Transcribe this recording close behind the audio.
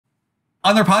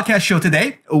On our podcast show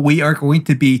today, we are going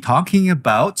to be talking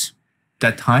about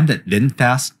that time that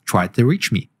VinFast tried to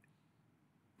reach me.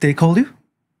 They called you?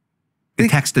 They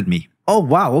texted me. Oh,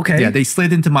 wow. Okay. Yeah, they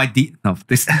slid into my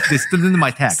they slid into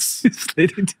my text.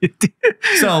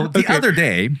 So the other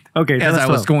day, as I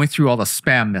was going through all the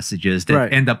spam messages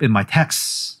that end up in my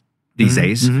texts these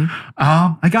days,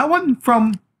 I got one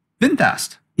from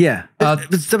VinFast. Yeah.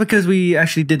 It's because we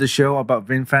actually did a show about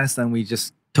VinFast and we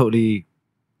just totally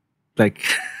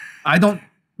I don't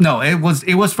know. It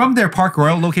was from their Park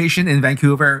Royal location in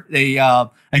Vancouver. They I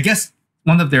guess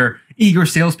one of their eager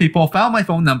salespeople found my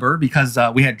phone number because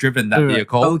we had driven that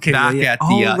vehicle back at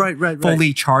the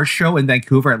fully charged show in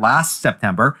Vancouver last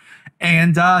September.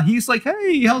 And he's like,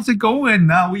 hey, how's it going?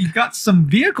 We got some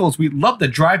vehicles. We'd love to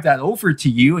drive that over to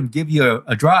you and give you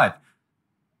a drive.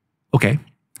 Okay.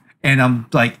 And I'm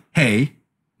like, hey,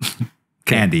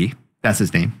 Candy, that's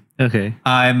his name. Okay.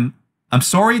 I'm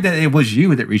sorry that it was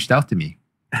you that reached out to me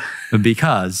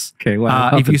because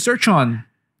if you search on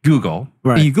Google,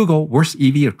 and you Google worst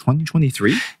EV of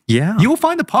 2023, you will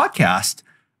find a podcast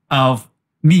of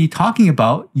me talking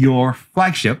about your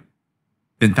flagship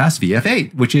VinFast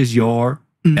VF8, which is your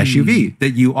SUV that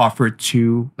you offered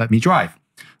to let me drive.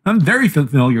 I'm very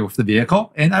familiar with the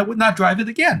vehicle, and I would not drive it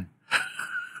again.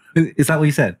 Is that what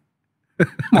you said?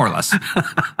 More or less.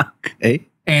 Okay.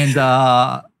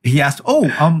 And he asked,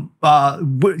 can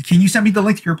you send me the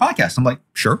link to your podcast? I'm like,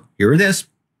 sure, here it is.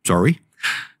 Sorry.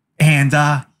 And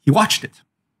he watched it.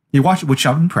 He watched it, which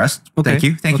I'm impressed. Okay. Thank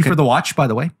you. Thank you for the watch, by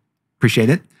the way. Appreciate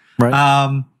it.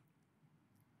 Right.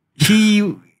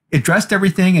 He addressed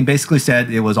everything and basically said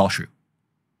it was all true.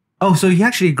 Oh, so he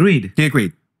actually agreed? He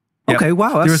agreed. Okay, yep.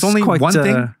 wow. There was only one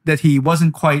thing that he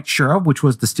wasn't quite sure of, which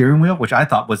was the steering wheel, which I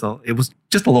thought was it was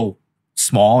just a little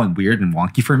small and weird and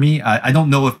wonky for me. I don't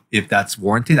know if that's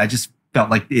warranted. I just felt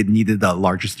like it needed a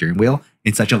larger steering wheel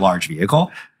in such a large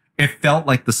vehicle. It felt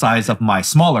like the size of my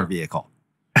smaller vehicle.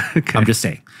 Okay. I'm just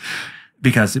saying.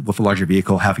 Because with a larger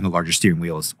vehicle, having a larger steering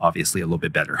wheel is obviously a little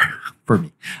bit better for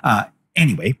me.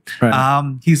 Anyway,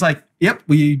 he's like, yep,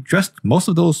 we addressed most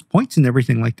of those points and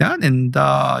everything like that. And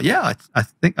I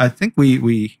think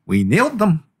we nailed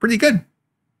them pretty good.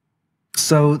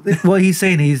 So what he's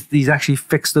saying is he's actually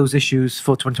fixed those issues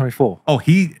for 2024. Oh,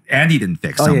 Andy didn't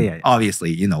fix them. Yeah.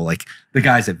 Obviously, like the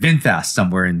guys at VinFast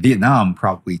somewhere in Vietnam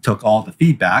probably took all the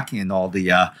feedback and all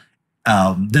the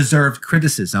deserved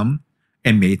criticism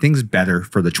and made things better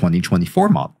for the 2024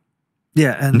 model.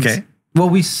 Yeah, and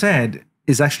what we said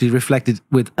is actually reflected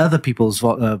with other people's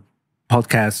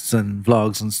podcasts and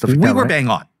vlogs and stuff like that. We were bang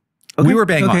on. Okay. We were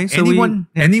bang on. So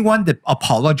anyone that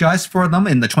apologized for them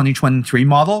in the 2023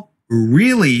 model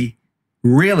really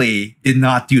did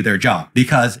not do their job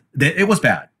because it was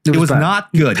bad. It was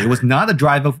not good. It was not a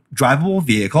drivable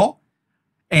vehicle,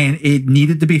 and it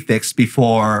needed to be fixed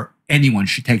before anyone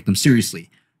should take them seriously.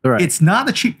 Right. It's not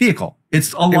a cheap vehicle.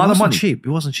 It's a lot of money. It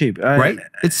wasn't cheap. Right?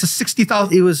 It's a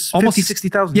 60,000. It was almost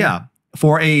 60,000. Yeah.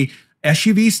 For a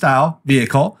SUV style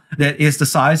vehicle that is the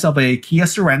size of a Kia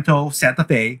Sorento Santa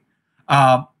Fe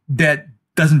that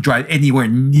doesn't drive anywhere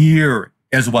near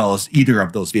as well as either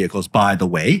of those vehicles, by the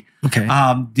way. Okay.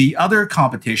 The other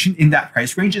competition in that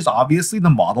price range is obviously the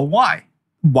Model Y.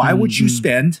 Why would you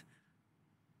spend...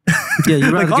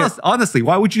 honestly,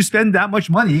 why would you spend that much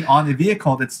money on a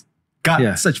vehicle that's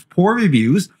got such poor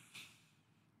reviews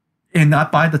and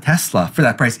not buy the Tesla for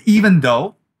that price, even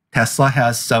though Tesla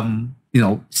has some,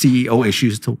 CEO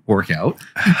issues to work out,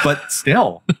 but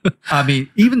still, I mean,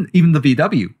 even the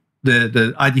VW,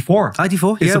 the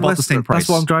ID4 is about the same price. That's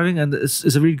what I'm driving, and it's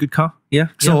a really good car. Yeah.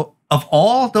 So of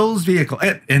all those vehicles,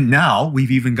 and now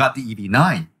we've even got the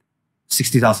EV9,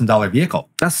 $60,000 vehicle.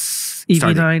 That's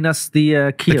EV9. That's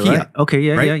the Kia, right? Okay.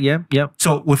 Yeah.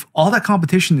 So with all that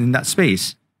competition in that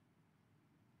space,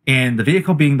 and the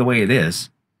vehicle being the way it is,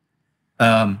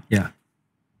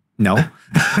 no.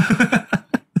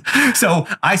 So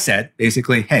I said,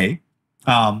 basically, hey,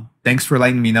 thanks for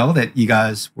letting me know that you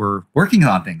guys were working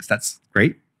on things. That's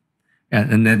great.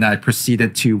 And then I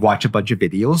proceeded to watch a bunch of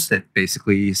videos that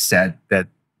basically said that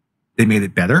they made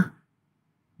it better,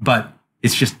 but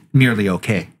it's just merely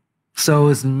okay. So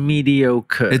it's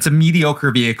mediocre. It's a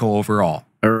mediocre vehicle overall.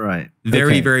 All right.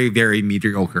 Very, very, very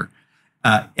mediocre.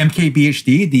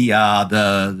 MKBHD,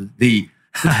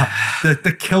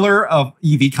 the killer of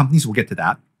EV companies, we'll get to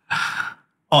that,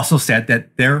 also said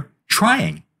that they're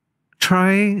trying.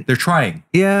 They're trying.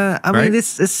 Yeah, I mean,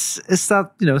 it's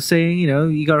that, saying,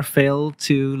 you got to fail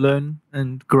to learn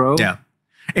and grow. Yeah.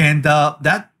 And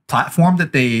that platform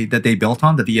that they built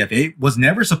on, the VF8, was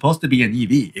never supposed to be an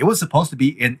EV. It was supposed to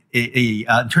be an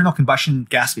internal combustion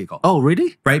gas vehicle. Oh,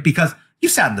 really? Right? Because You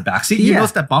sat in the back seat. You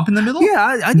noticed that bump in the middle?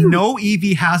 Yeah, I knew. No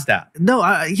EV has that. No,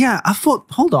 I thought,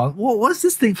 hold on, what is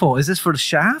this thing for? Is this for the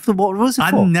shaft? Or what is it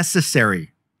for?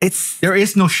 Unnecessary. It's There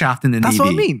is no shaft in an EV. That's what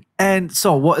I mean. And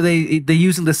so what they're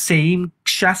using the same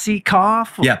chassis car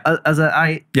for, as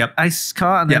an ICE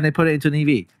car, and then they put it into an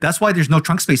EV. That's why there's no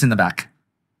trunk space in the back.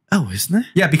 Oh, isn't it?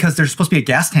 Yeah, because there's supposed to be a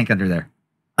gas tank under there.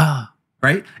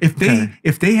 Right? If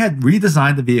they had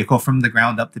redesigned the vehicle from the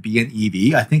ground up to be an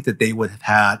EV, I think that they would have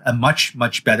had a much,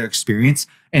 much better experience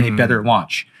and a better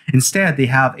launch. Instead, they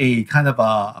have a kind of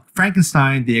a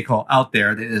Frankenstein vehicle out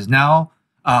there that is now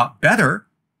better,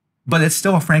 but it's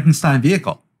still a Frankenstein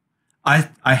vehicle. I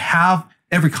have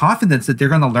every confidence that they're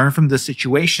going to learn from this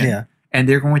situation and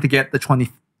they're going to get the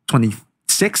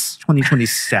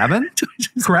 2027,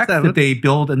 correct? That they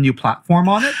build a new platform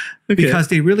on it because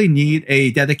they really need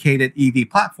a dedicated EV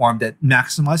platform that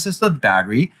maximizes the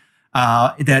battery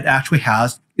that actually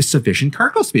has sufficient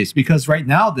cargo space. Because right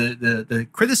now, the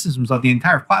criticisms of the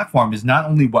entire platform is not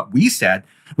only what we said,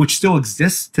 which still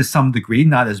exists to some degree,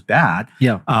 not as bad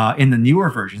in the newer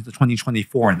versions, the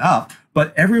 2024 and up,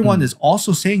 but everyone is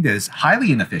also saying that it's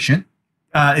highly inefficient.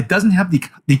 It doesn't have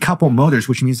decoupled motors,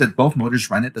 which means that both motors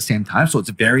run at the same time. So it's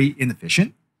very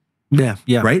inefficient. Yeah.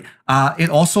 Right. It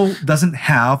also doesn't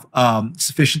have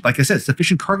sufficient, like I said,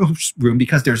 sufficient cargo room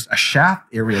because there's a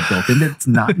shaft area built in that's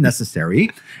not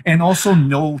necessary. And also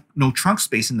no trunk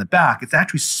space in the back. It's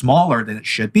actually smaller than it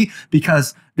should be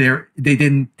because they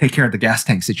didn't take care of the gas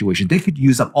tank situation. They could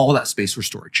use up all that space for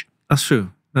storage. That's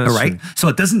true. All right. So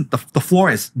it doesn't, the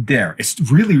floor is there. It's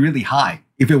really, really high.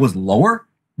 If it was lower,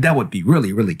 that would be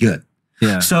really, really good.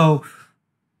 Yeah. So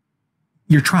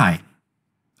you're trying.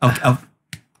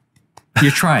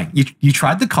 You're trying. You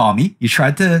tried to call me. You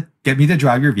tried to get me to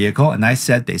drive your vehicle. And I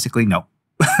said basically no.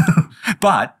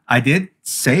 But I did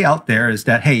say out there is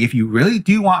that, hey, if you really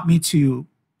do want me to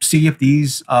see if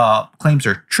these claims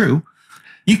are true,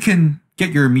 you can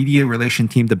get your media relation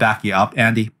team to back you up,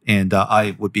 Andy. And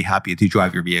I would be happy to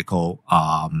drive your vehicle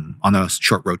on a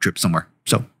short road trip somewhere.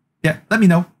 So yeah, let me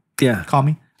know. Yeah. Call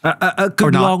me. A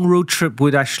good long road trip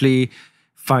would actually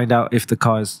find out if the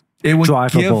car is give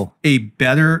drivable. a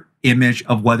better image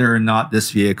of whether or not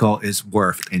this vehicle is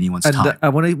worth anyone's time.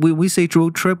 When we say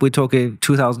road trip, we're talking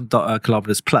 2,000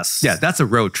 kilometers plus. Yeah, that's a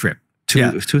road trip.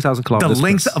 2,000 kilometers. The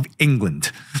length plus. of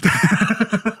England.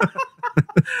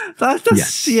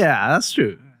 Yes. Yeah, that's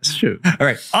true. That's true. All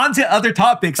right, on to other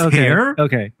topics here.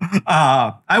 Okay.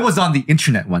 I was on the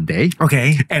internet one day.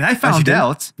 Okay. And I found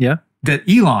out that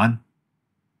Elon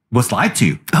was lied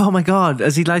to. Oh my God.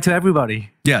 Has he lied to everybody?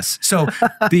 Yes. So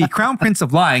the Crown Prince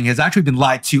of Lying has actually been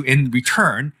lied to in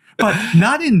return, but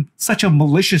not in such a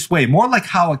malicious way. More like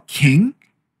how a king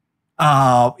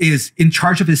is in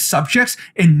charge of his subjects,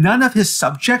 and none of his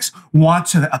subjects want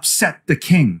to upset the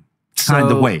king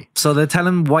kind of way. So they tell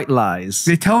him white lies.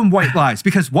 They tell him white lies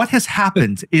because what has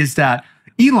happened is that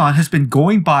Elon has been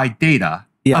going by data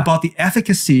about the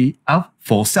efficacy of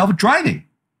full self-driving.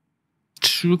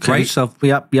 Okay. Right? So,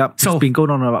 yep. So, it's been going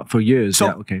on about for years.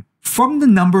 So from the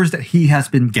numbers that he has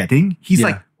been getting, he's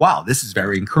like, wow, this is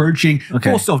very encouraging.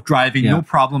 Full self-driving, no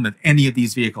problem with any of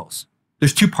these vehicles.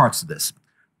 There's two parts to this.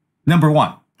 Number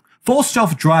one, full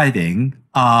self-driving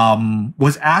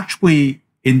was actually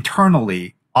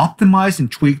internally optimized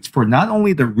and tweaked for not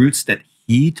only the routes that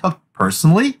he took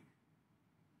personally,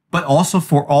 but also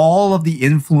for all of the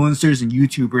influencers and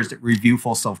YouTubers that review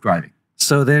full self-driving.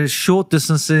 So there's short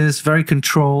distances, very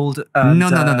controlled. And,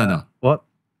 no. What?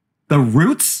 The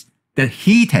routes that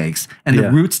he takes and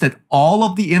the routes that all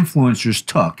of the influencers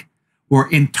took were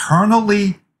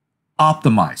internally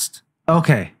optimized.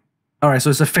 Okay. All right. So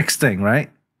it's a fixed thing,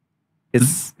 right?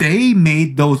 They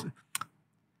made those.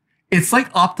 It's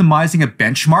like optimizing a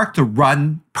benchmark to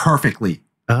run perfectly.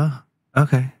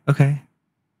 Okay.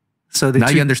 So now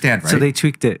you understand, right? So they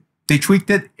tweaked it. They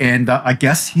tweaked it, and I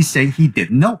guess he's saying he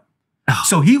didn't know.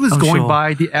 So he was going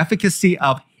by the efficacy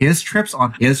of his trips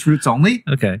on his routes only.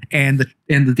 Okay. And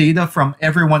the data from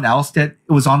everyone else that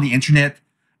was on the internet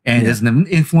and as an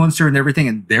influencer and everything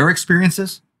and their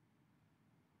experiences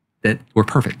that were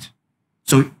perfect.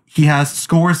 So he has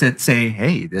scores that say,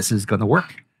 hey, this is going to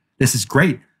work. This is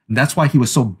great. And that's why he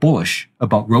was so bullish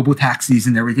about robo-taxis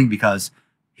and everything, because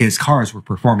his cars were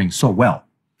performing so well.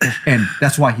 And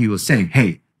that's why he was saying,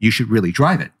 hey, you should really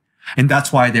drive it. And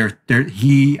that's why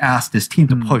he asked his team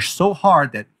to push so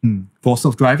hard that full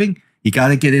self-driving, you got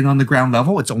to get in on the ground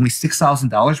level. It's only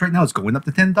 $6,000 right now. It's going up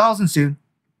to $10,000 soon.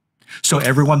 So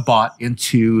everyone bought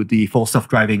into the full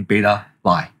self-driving beta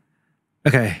lie.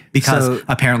 Okay. Because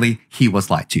apparently he was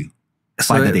lied to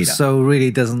by the data. So really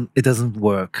it doesn't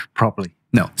work properly.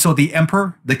 No. So the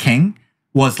emperor, the king,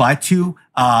 was lied to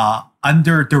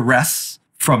under duress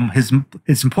from his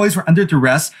employees were under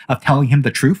duress of telling him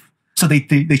the truth. So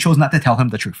they chose not to tell him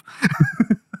the truth.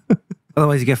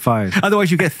 Otherwise, you get fired.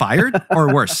 Otherwise, you get fired,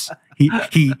 or worse,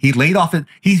 he laid off it.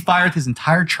 He fired his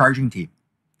entire charging team.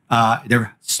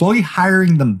 They're slowly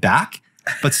hiring them back,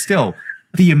 but still,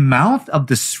 the amount of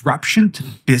disruption to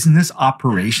business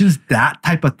operations that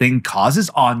type of thing causes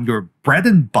on your bread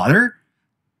and butter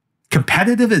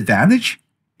competitive advantage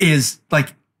is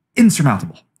like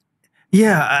insurmountable.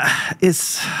 Yeah,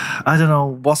 I don't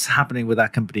know what's happening with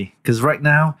that company, because right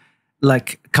now,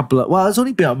 like it's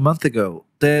only been a month ago,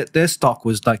 their stock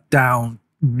was like down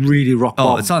really rock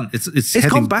bottom. It's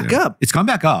gone back up. It's gone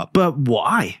back up. But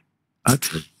why?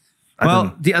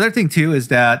 Well, the other thing too is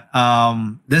that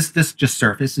this just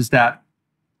surfaced is that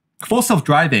full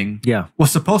self-driving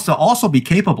was supposed to also be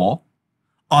capable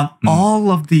on all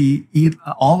of the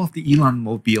Elon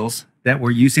mobiles that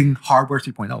were using hardware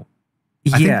 3.0.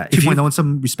 I think 2.0 in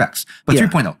some respects, but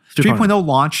 3.0. 3.0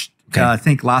 launched, I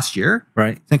think, last year.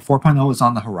 Right. I think 4.0 is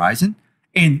on the horizon.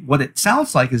 And what it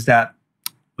sounds like is that,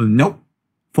 nope,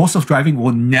 full self-driving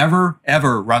will never,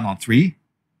 ever run on 3,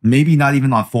 maybe not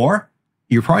even on 4.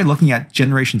 You're probably looking at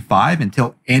generation 5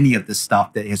 until any of the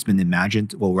stuff that has been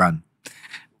imagined will run.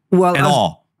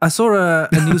 Well, I saw a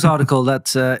news article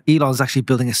that Elon's actually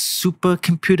building a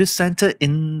supercomputer center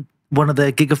in one of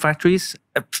their gigafactories.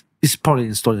 He's probably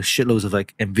installing shitloads of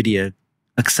like NVIDIA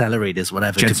accelerators,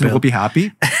 whatever. Jensen will be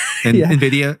happy, and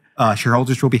NVIDIA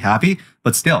shareholders will be happy.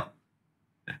 But still,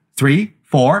 3,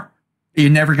 4, you're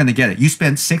never going to get it. You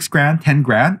spend $6,000,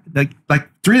 $10,000, like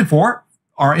 3 and 4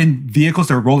 are in vehicles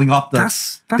that are rolling off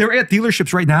they're at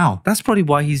dealerships right now. That's probably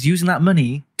why he's using that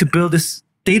money to build this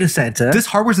data center. This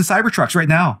hardware's in Cybertrucks right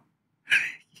now.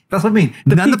 That's what I mean.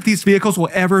 None of these vehicles will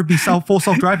ever be full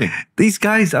self-driving. These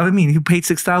guys, I mean, who paid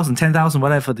 $6,000, $10,000,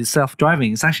 whatever for the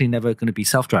self-driving, it's actually never going to be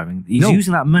self-driving. He's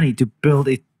using that money to build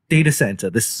a data center,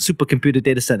 this supercomputer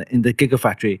data center in the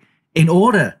gigafactory, in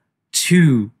order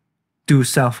to do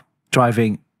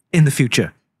self-driving in the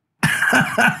future.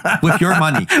 With your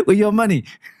money. With your money.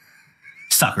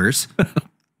 Suckers.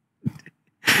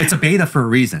 It's a beta for a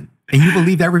reason. And you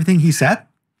believed everything he said?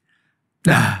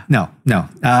 No.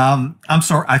 I'm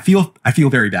sorry. I feel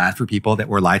very bad for people that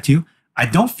were lied to. I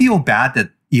don't feel bad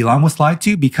that Elon was lied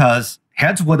to, because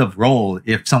heads would have rolled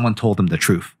if someone told him the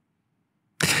truth.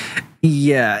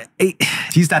 Yeah.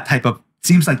 Seems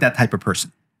like that type of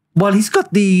person. Well, he's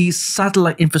got the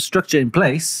satellite infrastructure in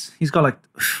place. He's got like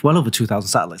well over 2,000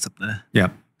 satellites up there. Yeah.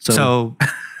 So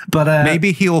but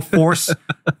maybe he'll force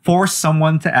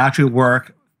someone to actually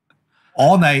work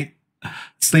all night,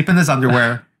 sleep in his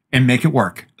underwear, and make it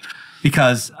work,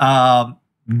 because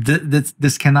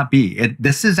this cannot be.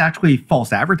 This is actually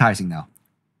false advertising now.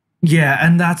 Yeah,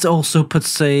 and that also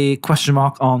puts a question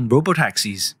mark on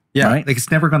robotaxis. Yeah, right? Like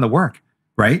it's never going to work,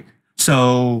 right?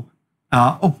 So,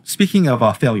 speaking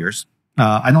of failures,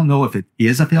 I don't know if it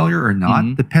is a failure or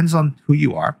not. Depends on who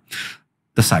you are.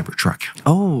 The Cybertruck.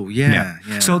 Oh, yeah.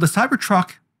 So the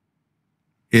Cybertruck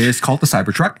is called the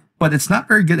Cybertruck, but it's not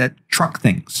very good at truck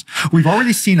things. We've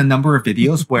already seen a number of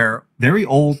videos where very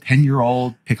old,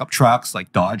 10-year-old pickup trucks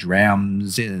like Dodge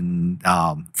Rams and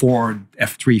Ford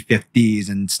F-350s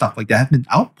and stuff like that have been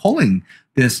out pulling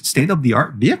this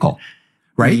state-of-the-art vehicle,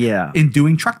 right? Yeah. In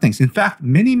doing truck things. In fact,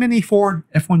 many Ford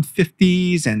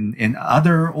F-150s and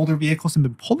other older vehicles have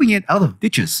been pulling it out of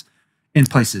ditches in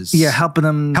places. Yeah, helping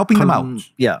them out.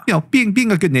 Yeah. You know,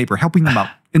 being a good neighbor, helping them out,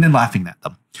 and then laughing at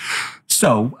them.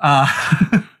 So,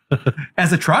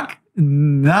 as a truck,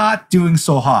 not doing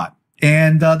so hot.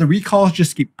 And the recalls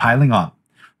just keep piling on.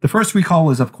 The first recall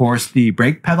was, of course, the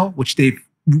brake pedal, which they've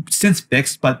since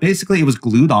fixed, but basically it was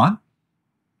glued on.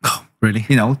 Oh, really?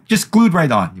 You know, just glued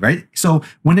right on, right? So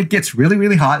when it gets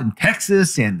really hot in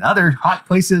Texas and other hot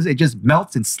places, it just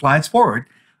melts and slides forward,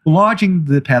 lodging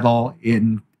the pedal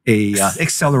in a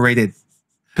accelerated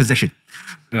position,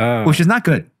 which is not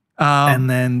good. And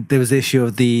then there was the issue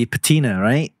of the patina,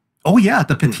 right? Oh, yeah,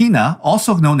 the patina,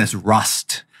 also known as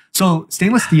rust. So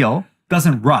stainless steel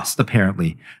doesn't rust,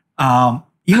 apparently.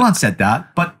 Elon said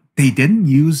that, but they didn't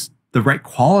use the right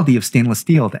quality of stainless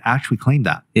steel to actually claim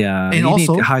that. Yeah, and you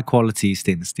also, need high quality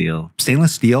stainless steel.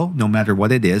 Stainless steel, no matter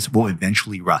what it is, will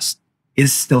eventually rust. It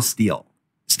is still steel.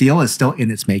 Steel is still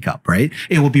in its makeup, right?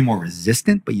 It will be more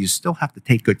resistant, but you still have to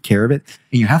take good care of it.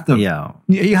 And you have to,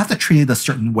 you have to treat it a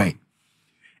certain way.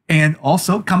 And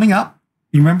also coming up,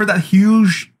 you remember that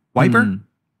huge wiper?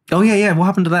 Oh, yeah. What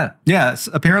happened to that? Yes,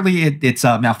 apparently it's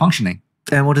malfunctioning.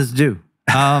 And what does it do?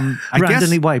 I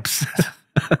Randomly guess, wipes.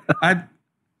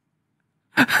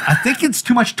 I think it's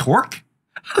too much torque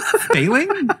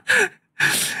failing.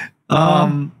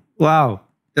 Wow.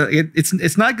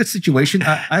 It's not a good situation.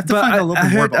 I have to find out a little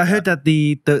bit more about I heard that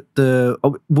the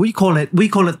we call it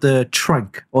the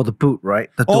trunk or the boot, right?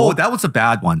 The door. that was a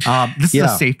bad one. This is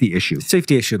a safety issue.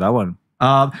 Safety issue, that one.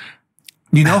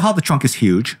 You know how the trunk is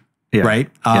huge, right?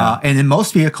 Yeah. And in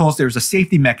most vehicles, there's a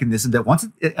safety mechanism that once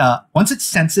it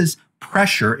senses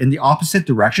pressure in the opposite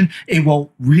direction, it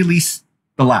will release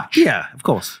the latch. Yeah, of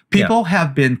course. People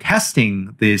have been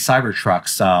testing the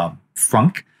Cybertruck's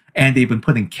frunk, and they've been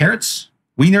putting carrots,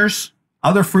 wieners,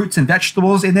 other fruits and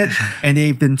vegetables in it, and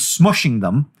they've been smushing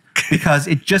them because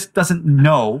it just doesn't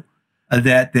know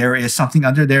that there is something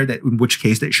under there, that in which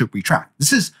case it should retract.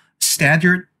 This is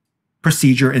standard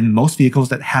procedure in most vehicles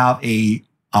that have a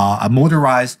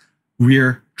motorized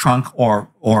rear trunk or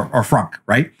frunk,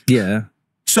 right? Yeah.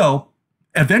 So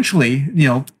eventually,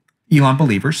 Elon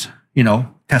believers,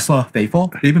 Tesla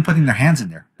faithful, they've been putting their hands in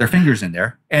there, their fingers in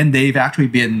there, and they've actually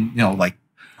been, like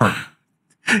hurt.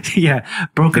 Yeah,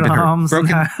 broken arms,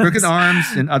 broken arms,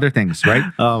 and other things, right?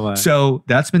 Oh, man. So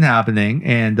that's been happening,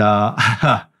 and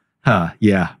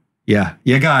yeah,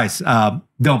 guys,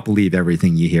 don't believe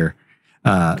everything you hear.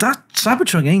 That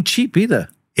Cybertruck ain't cheap either.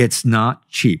 It's not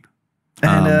cheap,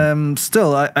 and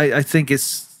still, I think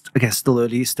it's still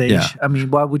early stage. Yeah. I mean,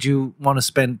 why would you want to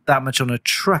spend that much on a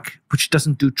truck which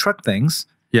doesn't do truck things?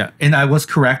 Yeah, and I was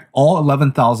correct. All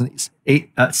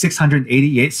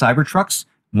 11,688 Cybertrucks.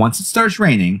 Once it starts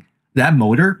raining, that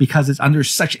motor, because it's under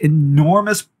such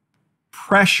enormous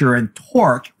pressure and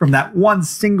torque from that one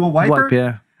single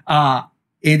wiper,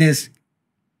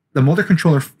 the motor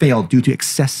controller failed due to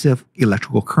excessive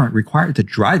electrical current required to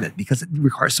drive it because it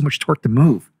requires so much torque to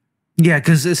move. Yeah,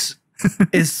 because it's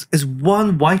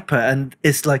one wiper and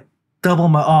it's like double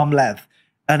my arm length,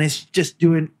 and it's just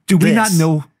doing. Do we not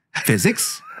know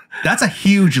physics? That's a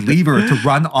huge lever to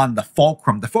run on the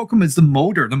fulcrum. The fulcrum is the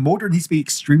motor. The motor needs to be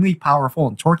extremely powerful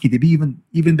and torquey to be even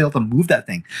be able to move that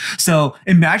thing. So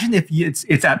imagine if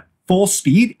it's at full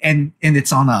speed and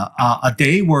it's on a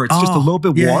day where it's just a little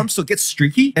bit warm, so it gets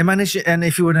streaky. And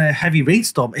if you're in a heavy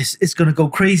rainstorm, it's going to go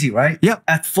crazy, right? Yep.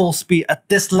 At full speed, at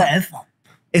this length,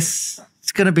 it's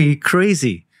going to be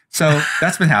crazy. So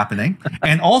that's been happening.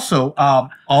 And also,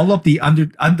 all of the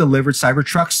undelivered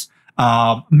Cybertrucks,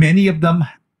 many of them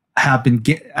have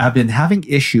been having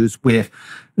issues with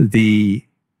the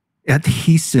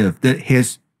adhesive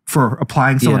for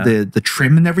applying some of the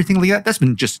trim and everything like that. That's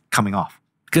been just coming off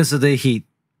because of the heat.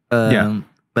 But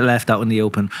left out in the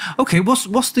open. Okay,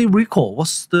 what's the recall?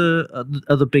 What's the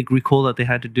other big recall that they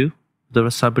had to do? The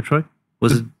Cybertruck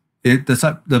was it? The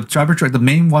Cybertruck, the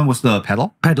main one was the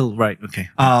pedal. Pedal, right? Okay.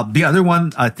 The other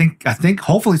one, I think,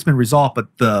 hopefully it's been resolved,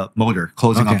 but the motor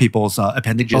closing on people's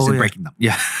appendages and breaking them.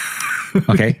 Yeah.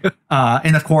 Okay.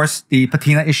 And of course, the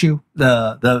patina issue,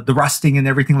 the rusting and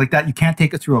everything like that. You can't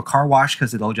take it through a car wash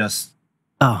because it'll just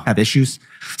have issues.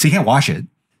 So you can't wash it,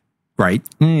 right?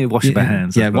 Wash it by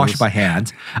hands. Yeah, wash it by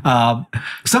hand.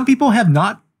 Some people have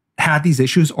not had these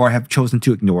issues or have chosen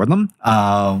to ignore them.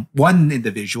 One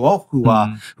individual who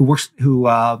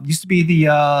used to be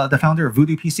the founder of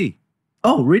Voodoo PC.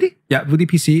 Oh, really? Yeah, Voodoo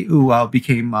PC, who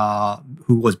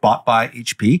was bought by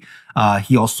HP.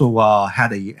 He also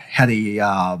had a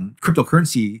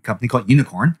cryptocurrency company called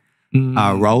Unicorn.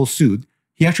 Raul Sood.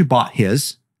 He actually bought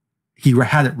his. He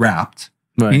had it wrapped.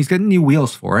 Right. And he's getting new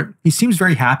wheels for it. He seems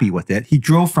very happy with it. He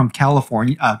drove from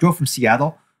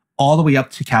Seattle all the way up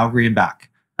to Calgary and back.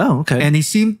 Oh, okay. And he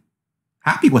seemed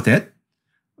happy with it,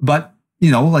 but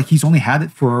he's only had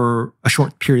it for a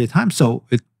short period of time. So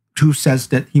who says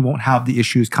that he won't have the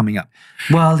issues coming up?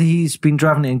 Well, he's been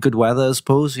driving it in good weather, I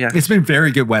suppose. Yeah, it's been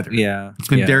very good weather. Yeah, it's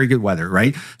been very good weather,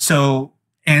 right? So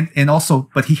and also,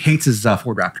 but he hates his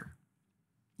Ford Raptor.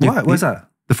 Why? What's that?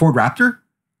 The Ford Raptor?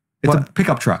 It's a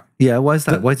pickup truck. Yeah, why is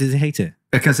that? Why does he hate it?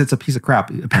 Because it's a piece of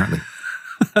crap, apparently.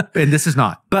 And this is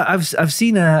not. But I've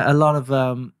seen a lot of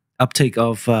uptake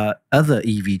of other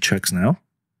EV trucks now,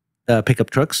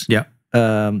 pickup trucks. Yeah,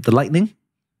 the Lightning.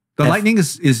 The Lightning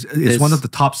is one of the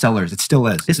top sellers. It still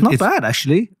is. It's not bad,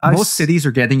 actually. Most cities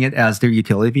are getting it as their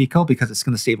utility vehicle because it's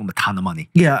going to save them a ton of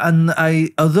money. Yeah, and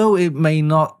although it may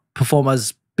not perform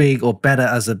as big or better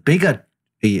as a bigger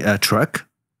truck,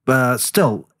 but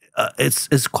still,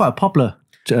 it's quite popular.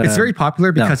 It's very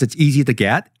popular because it's easy to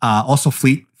get. Also,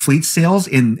 fleet sales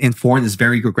in Ford is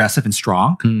very aggressive and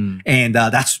strong, and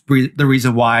that's the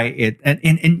reason why it.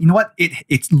 And you know what?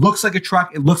 It looks like a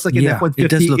truck. It looks like an F-150. It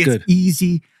does look good.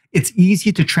 It's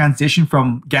easy to transition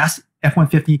from gas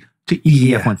F-150 to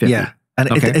EV F-150. Yeah. And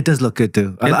it does look good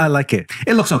too. I like it.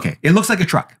 It looks okay. It looks like a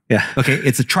truck. Yeah. Okay.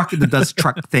 It's a truck that does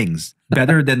truck things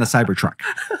better than the Cybertruck.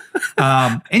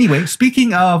 Anyway,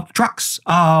 speaking of trucks,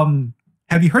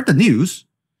 have you heard the news?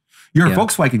 Your Yeah.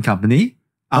 Volkswagen company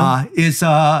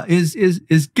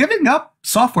is giving up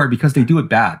software because they do it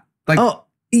bad. Like, Oh,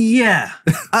 yeah.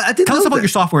 I didn't tell us know about that. your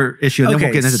software issue, and then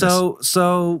we'll get into this.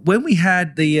 So when we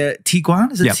had the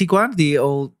Tiguan, is it Yeah. Tiguan, the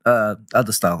old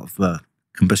other style of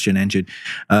combustion engine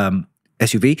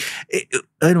SUV?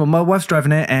 My wife's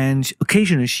driving it, and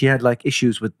occasionally she had like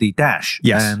issues with the dash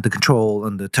and the control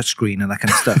and the touchscreen and that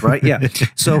kind of stuff, right? Yeah.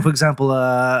 So for example,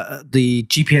 the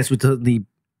GPS would totally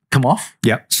come off.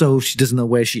 Yeah. So she doesn't know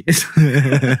where she is.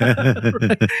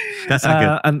 Right. That's not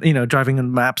good. And you know, driving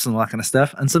on maps and all that kind of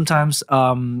stuff. And sometimes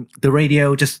the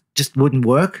radio just wouldn't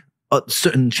work on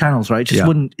certain channels, right?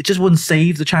 It just wouldn't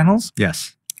save the channels.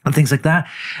 Yes. And things like that.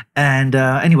 And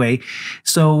anyway,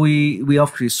 so we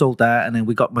obviously sold that, and then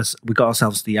we got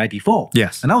ourselves the ID4.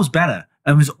 Yes. And that was better.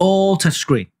 And it was all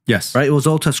touchscreen. Yes. Right? It was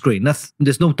all touchscreen.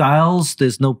 There's no dials.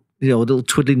 There's no little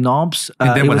twiddly knobs.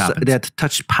 And then what happens? They had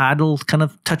touch paddle, kind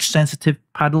of touch sensitive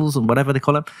paddles and whatever they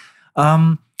call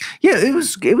them. Yeah, it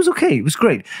was okay. It was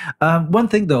great. One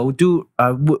thing though,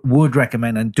 would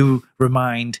recommend and do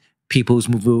remind people who's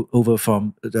moved over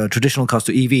from traditional cars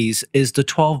to EVs is the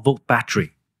 12-volt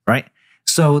battery, right?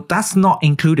 So that's not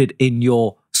included in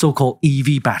your so-called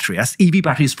EV battery. That's EV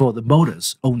batteries for the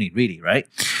motors only, really, right?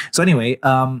 So anyway,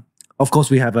 of course,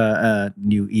 we have a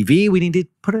new EV. We need to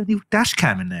put a new dash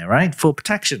cam in there, right? For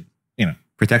protection,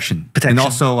 Protection. And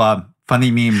also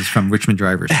funny memes from Richmond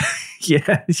drivers.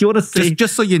 Yeah. You want to say...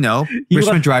 Just so you know,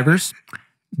 Richmond drivers,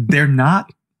 they're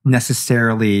not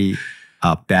necessarily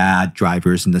bad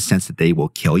drivers in the sense that they will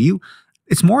kill you.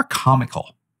 It's more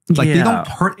comical. Like they don't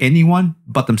hurt anyone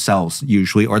but themselves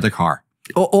usually, or their car.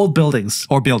 Or buildings.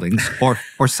 Or buildings.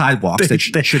 or sidewalks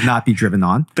that should not be driven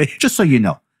on. Just so you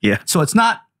know. Yeah. So it's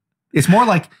more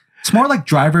like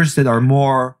drivers that are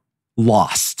more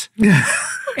lost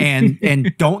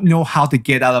and don't know how to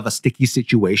get out of a sticky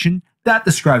situation. That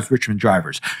describes Richmond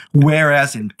drivers.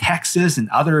 Whereas in Texas and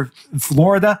other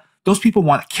Florida, those people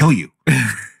want to kill you.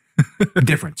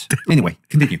 Different. Anyway,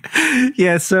 continue.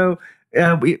 Yeah, so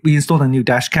we installed a new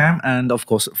dash cam and, of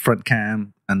course, front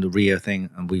cam and the rear thing,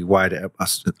 and we wired it up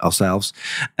ourselves.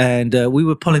 And we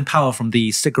were pulling power from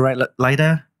the cigarette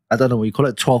lighter. I don't know what you call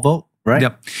it, 12 volt, right?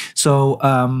 Yep.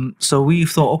 So we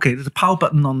thought, okay, there's a power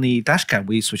button on the dash cam.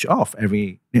 We switch it off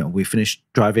we finish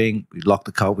driving, we lock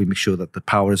the car, we make sure that the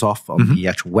power is off on the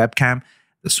actual webcam,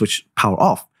 the switch power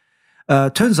off.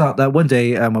 Turns out that one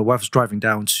day my wife was driving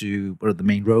down to one of the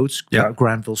main roads,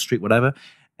 Granville Street, whatever,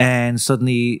 and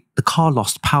suddenly the car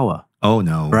lost power. Oh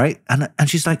no! Right, and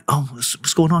she's like, "Oh,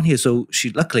 what's going on here?" So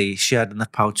luckily she had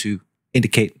enough power to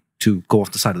indicate to go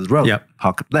off the side of the road,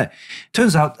 park up there.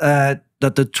 Turns out that the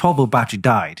 12-volt battery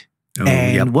died,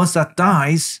 and once that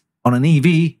dies on an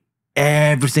EV,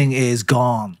 everything is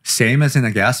gone. Same as in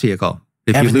a gas vehicle.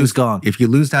 Everything's gone. If you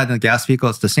lose that in a gas vehicle,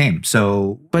 it's the same.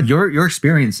 So, but your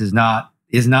experience is not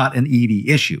an EV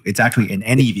issue. It's actually an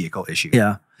any vehicle issue.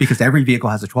 Yeah, because every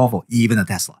vehicle has a 12-volt, even a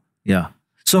Tesla. Yeah.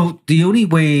 So the only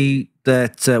way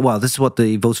that this is what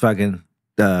the Volkswagen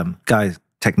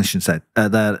technician said,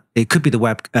 that it could be the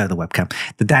webcam,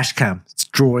 the dash cam. It's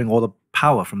drawing all the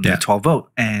power from the 12-volt,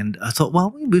 and I thought,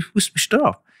 well, we switched it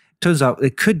off. Turns out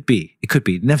it could be.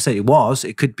 Never said it was.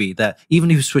 It could be that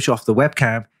even if you switch off the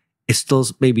webcam, it's still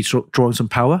maybe drawing some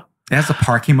power. It has a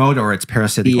parking mode or it's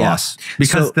parasitic loss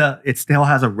because it still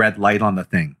has a red light on the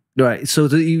thing. Right. So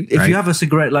if you have a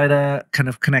cigarette lighter kind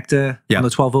of connector on the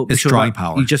 12-volt, it's drawing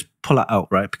power. You just pull it out,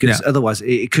 right? Because otherwise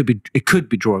it could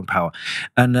be drawing power.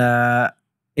 And I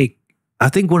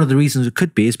think one of the reasons it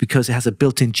could be is because it has a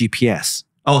built-in GPS.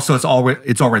 Oh, so it's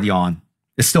already on.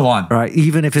 It's still on. Right.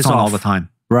 Even if it's on off all the time.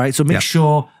 Right. So make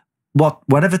sure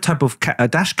whatever type of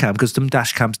dash cam, because some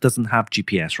dash cams doesn't have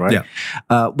GPS, right?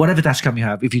 Yeah. Whatever dash cam you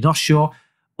have, if you're not sure,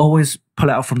 always pull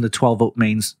it out from the 12-volt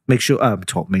mains. Make sure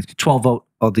 12-volt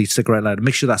or the cigarette lighter.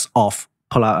 Make sure that's off.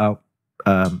 Pull it out.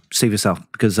 Save yourself,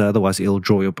 because otherwise it'll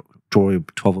draw your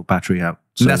 12-volt battery out.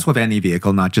 So, and that's with any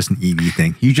vehicle, not just an EV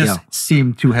thing. You just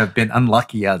seem to have been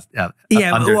unlucky as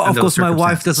under of course, my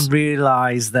wife doesn't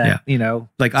realize that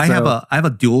Like I have a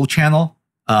dual channel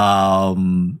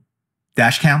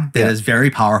dash cam that is very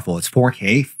powerful. It's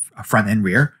 4K front and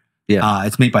rear. Yeah,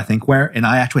 it's made by Thinkware, and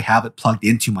I actually have it plugged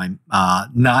into my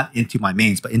not into my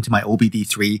mains, but into my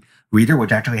OBD3 reader,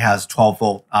 which actually has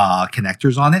 12-volt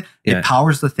connectors on it. It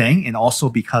powers the thing, and also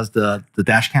because the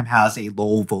dash cam has a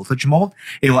low voltage mode,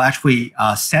 it will actually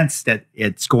sense that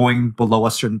it's going below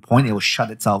a certain point. It will shut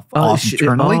itself off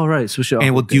internally. Oh, right. So and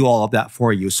it will do all of that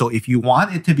for you. So if you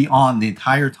want it to be on the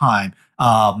entire time,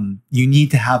 you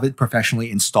need to have it professionally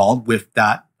installed with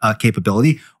that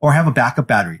capability, or have a backup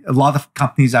battery. A lot of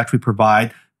companies actually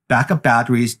provide backup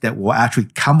batteries that will actually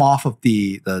come off of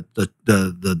the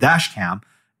dash cam,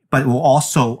 but it will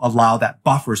also allow that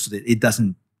buffer so that it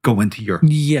doesn't go into your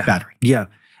battery. Yeah.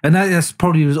 And that's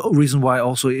probably the reason why I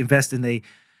also invest in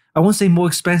I won't say more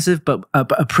expensive, but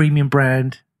a premium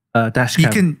brand dash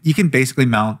cam. You can basically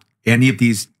mount any of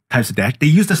these types of dash. They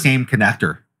use the same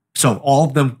connector. So all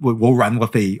of them will run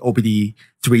with a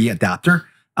OBD3 adapter.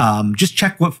 Just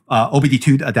check with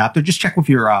OBD2 adapter. Just check with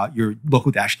your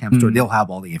local dash cam store. They'll have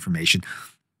all the information.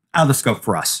 Out of scope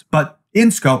for us. But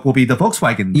in scope will be the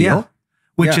Volkswagen deal,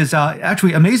 which is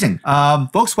actually amazing.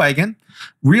 Volkswagen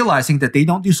realizing that they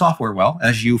don't do software well,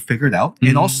 as you figured out.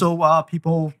 And also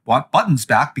people want buttons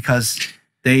back because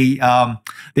they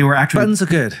were actually... Buttons are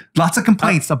good. Lots of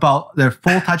complaints about their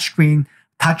full touchscreen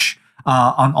touch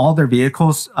on all their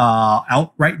vehicles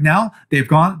out right now. They're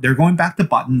going back to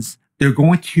buttons. They're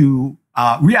going to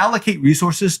reallocate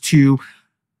resources to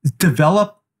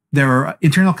develop their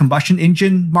internal combustion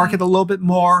engine market a little bit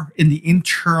more in the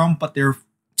interim, but they're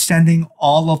sending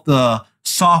all of the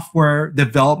software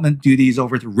development duties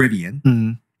over to Rivian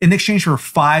in exchange for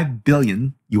 $5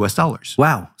 billion US.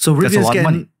 Wow. So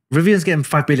Rivian's getting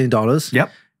 $5 billion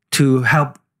to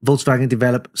help Volkswagen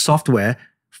develop software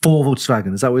for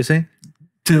Volkswagen. Is that what you're saying?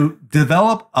 To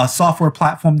develop a software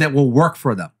platform that will work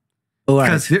for them.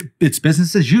 Because it's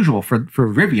business as usual for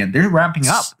Rivian. They're ramping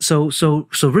up. So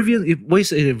Rivian, what you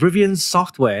say, Rivian's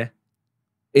software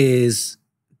is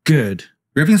good.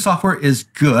 Rivian software is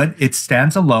good. It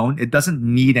stands alone. It doesn't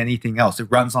need anything else. It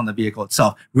runs on the vehicle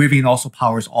itself. Rivian also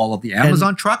powers all of the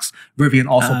Amazon trucks. Rivian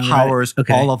also powers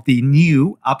all of the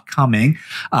new upcoming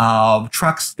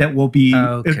trucks that will be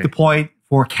deployed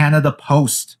for Canada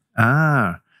Post.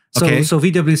 So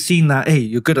VW has seen that, hey,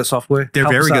 you're good at software. They're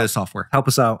very good at software. Help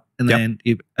us out. And then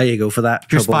there you go for that.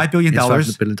 Here's $5 billion.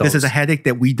 This is a headache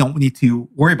that we don't need to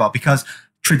worry about because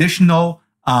traditional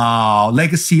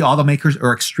legacy automakers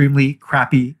are extremely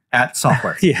crappy at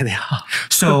software. Yeah, they are.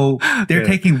 So they're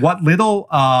taking what little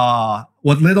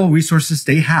resources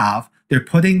they have. They're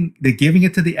giving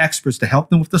it to the experts to help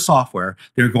them with the software.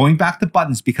 They're going back to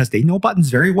buttons because they know buttons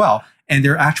very well. And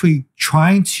they're actually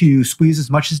trying to squeeze as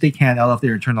much as they can out of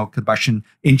their internal combustion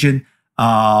engine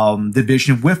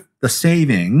division with the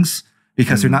savings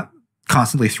because they're not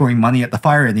constantly throwing money at the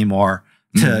fire anymore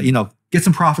to, get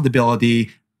some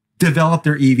profitability, develop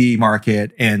their EV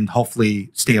market, and hopefully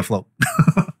stay afloat.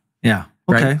 Yeah.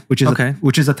 Okay. Right?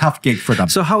 Which is a tough gig for them.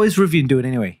 So how is Rivian doing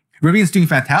anyway? Rivian's doing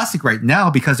fantastic right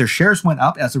now because their shares went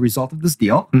up as a result of this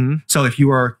deal. So if you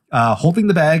were holding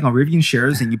the bag on Rivian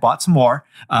shares and you bought some more,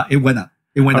 it went up.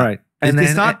 It went up. Right. And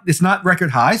it's not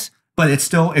record highs, but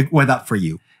it went up for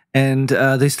you. And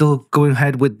they're still going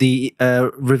ahead with the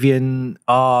Rivian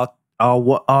R2?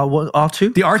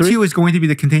 The R2 is going to be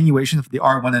the continuation of the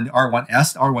R1 and the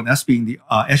R1S. R1S being the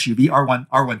SUV.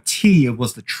 R1T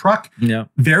was the truck. Yeah.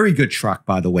 Very good truck,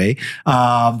 by the way.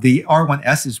 The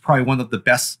R1S is probably one of the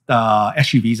best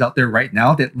SUVs out there right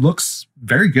now that looks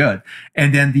very good.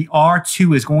 And then the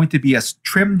R2 is going to be a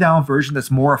trimmed down version that's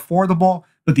more affordable.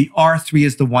 But the R3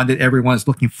 is the one that everyone is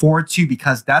looking forward to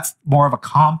because that's more of a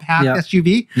compact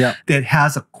SUV that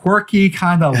has a quirky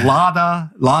kind of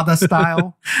Lada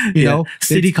style,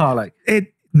 city car like.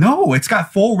 No, it's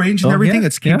got full range and everything.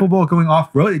 It's capable of going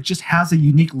off road. It just has a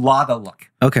unique Lada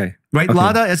look. Okay. Right? Okay.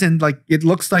 Lada as in like it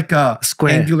looks like a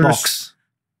square angular box.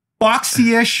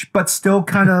 Boxy-ish, but still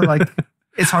kind of like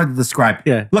it's hard to describe.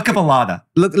 Yeah. Look up a Lada.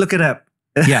 Look it up.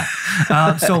 Yeah.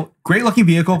 So great looking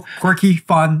vehicle, quirky,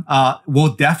 fun. Will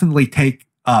definitely take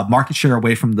market share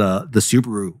away from the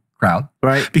Subaru crowd,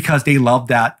 right? Because they love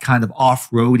that kind of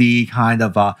off-roady kind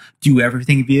of do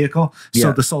everything vehicle.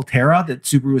 So the Solterra that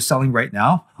Subaru is selling right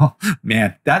now, oh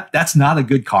man, that's not a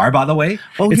good car, by the way.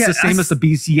 It's the same as the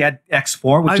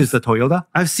BZ4, which is the Toyota.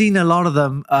 I've seen a lot of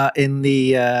them in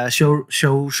the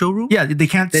showroom. Yeah, they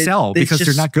can't sell because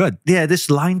they're not good. Yeah, they're just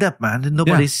lined up, man. And no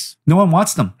one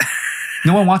wants them.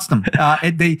 No one wants them.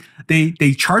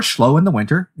 They charge slow in the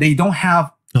winter. They don't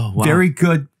have very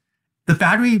good. The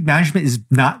battery management is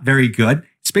not very good.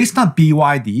 It's based on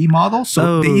BYD model,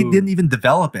 so they didn't even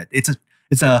develop it. It's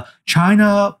a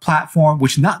China platform,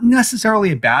 which is not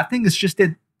necessarily a bad thing. It's just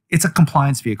that it's a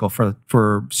compliance vehicle for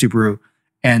Subaru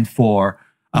and for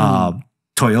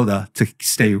Toyota to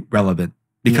stay relevant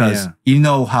because you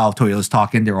know how Toyota's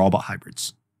talking. They're all about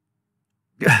hybrids.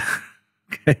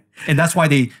 Okay. And that's why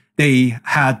they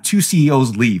had two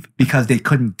CEOs leave because they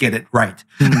couldn't get it right.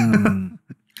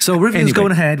 So Rivian's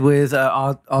going ahead with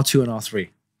R2 and R3.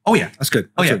 Oh yeah. That's good.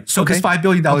 Oh That's yeah. good. So Okay. this $5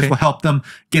 billion will help them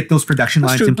get those production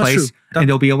That's lines true, in that's place, true. and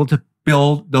they'll be able to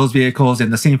build those vehicles in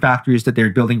the same factories that they're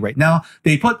building right now.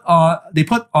 They put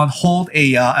on hold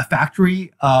a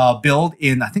factory build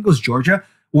in, I think it was Georgia,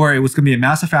 where it was going to be a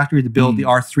massive factory to build the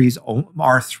R3s or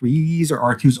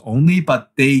R2s only,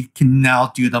 but they can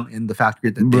now do them in the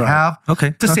factory that they have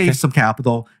to save some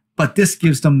capital. But this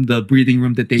gives them the breathing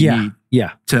room that they need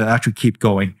to actually keep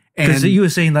going. Because you were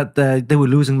saying that they were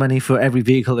losing money for every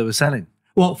vehicle they were selling.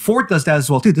 Well, Ford does that as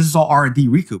well too. This is all R&D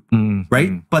recoup,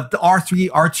 right? But the R3,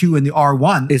 R2, and the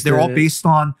R1, they're all based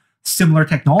on similar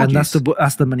technologies. And that's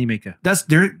the moneymaker. The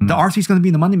R3 is going to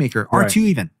be the moneymaker. R2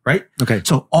 even, right? Okay.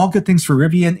 So all good things for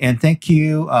Rivian, and thank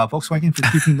you, Volkswagen, for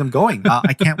keeping them going.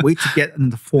 I can't wait to get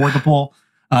an affordable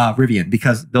Rivian,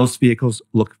 because those vehicles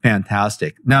look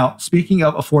fantastic. Now, speaking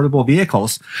of affordable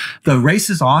vehicles, the race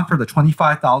is on for the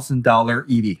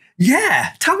 $25,000 EV.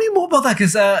 Yeah, tell me more about that,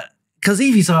 because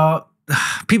EVs are,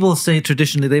 people say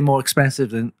traditionally they're more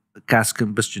expensive than gas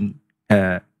combustion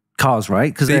cars,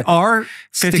 right? Because they are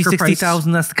 50,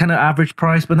 60,000. That's the kind of average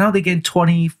price, but now they're getting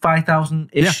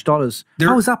 $25,000-ish dollars.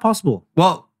 How is that possible?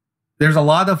 Well, there's a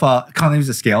lot of economies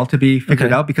of scale to be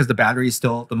figured out, because the battery is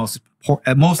still the most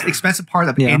expensive part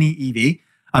of any EV.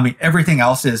 I mean, everything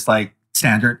else is like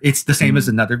standard. It's the same as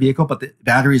another vehicle, but the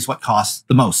battery is what costs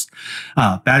the most.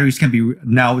 Batteries can be,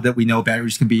 now that we know,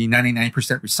 batteries can be 99%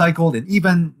 recycled, and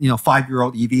even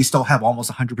 5-year-old EVs still have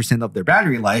almost 100% of their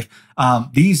battery life.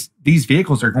 These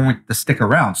vehicles are going to stick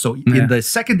around. So in the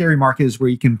secondary market is where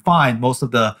you can find most of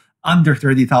the under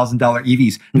 $30,000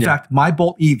 EVs. In fact, my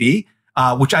Bolt EV,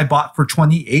 which I bought for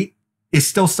 $28, is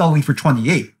still selling for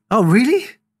 $28. Oh, really?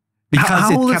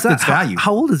 Because it kept its value.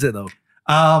 How old is it though?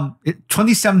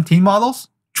 2017 models,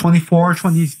 24,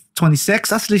 26.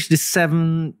 That's literally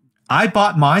 7. I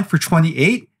bought mine for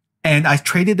 28, and I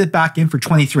traded it back in for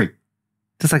 23.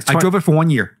 That's like I drove it for 1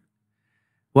 year.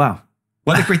 Wow.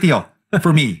 What a great deal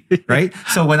for me, right?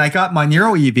 So when I got my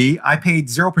Nero EV, I paid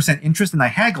 0% interest, and I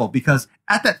haggled, because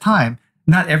at that time,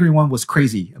 not everyone was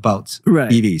crazy about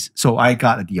EVs. So I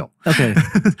got a deal. Okay.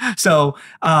 So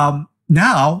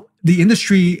now the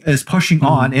industry is pushing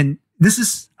on, and this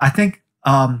is, I think,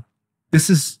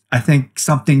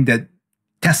 something that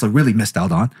Tesla really missed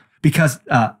out on, because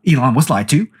Elon was lied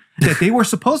to, that they were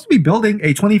supposed to be building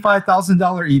a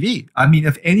 $25,000 EV. I mean,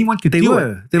 if anyone could do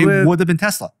it, it would have been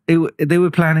Tesla. They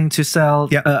were planning to sell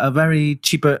a very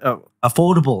cheaper,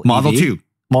 affordable Model EV. 2.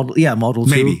 Model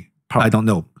 2. Maybe. I don't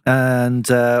know. And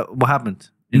what happened?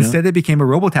 Instead, it became a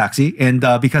robotaxi, and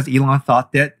because Elon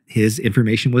thought that his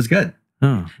information was good.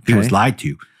 Oh, okay. He was lied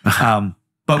to.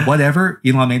 But whatever,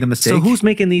 Elon made a mistake. So who's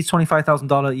making these $25,000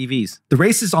 EVs? The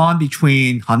race is on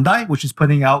between Hyundai, which is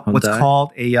putting out what's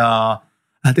called a,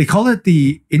 they call it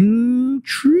the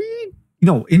Intru.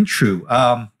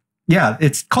 Yeah,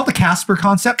 it's called the Casper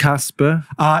concept. Casper.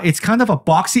 It's kind of a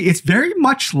boxy. It's very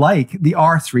much like the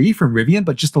R3 from Rivian,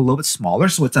 but just a little bit smaller.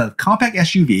 So it's a compact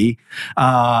SUV.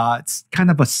 It's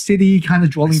kind of a city kind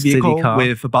of dwelling vehicle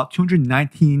with about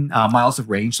 219 miles of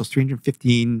range, so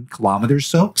 315 kilometers.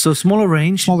 So smaller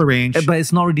range. Smaller range. But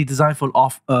it's not really designed for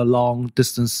long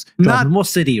distance driving. More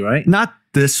city, right? Not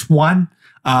this one.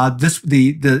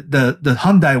 The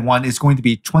Hyundai one is going to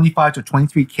be 25 to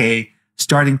 23K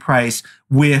starting price,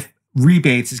 with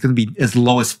rebates is going to be as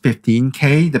low as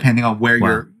 15K, depending on where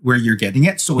you're getting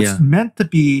it. So it's meant to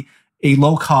be a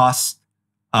low cost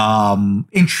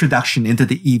introduction into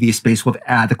the EV space with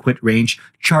adequate range.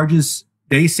 Charges,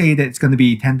 they say that it's going to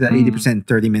be 10 to 80% in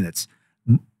 30 minutes.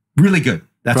 Really good.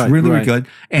 That's really good.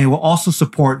 And it will also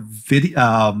support the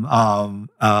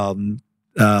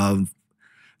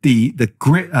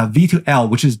grid V2L,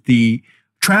 which is the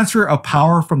transfer of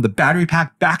power from the battery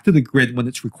pack back to the grid when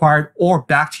it's required, or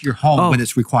back to your home when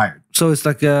it's required. So it's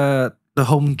like the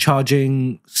home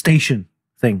charging station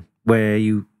thing where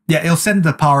you... Yeah, it'll send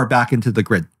the power back into the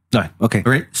grid. Right. Okay.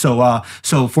 Right. So,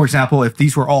 for example, if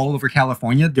these were all over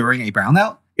California during a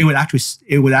brownout, it would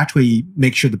actually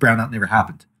make sure the brownout never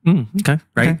happened. Okay.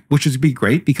 Right. Okay. Which would be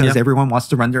great, because everyone wants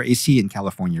to run their AC in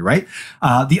California, right?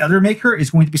 The other maker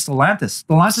is going to be Stellantis.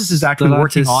 Stellantis is actually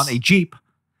working on a Jeep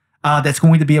that's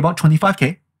going to be about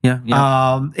 25K. Yeah.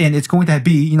 And it's going to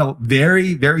be,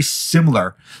 very, very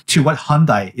similar to what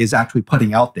Hyundai is actually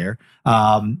putting out there.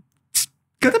 It's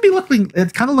going to be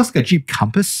it kind of looks like a Jeep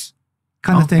Compass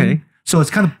kind of thing. So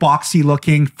it's kind of boxy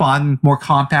looking, fun, more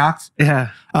compact. Yeah.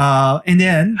 And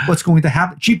then what's going to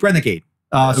happen? Jeep Renegade.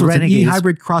 So it's an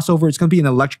e-hybrid crossover. It's going to be an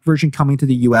electric version coming to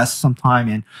the US sometime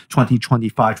in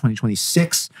 2025,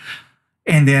 2026.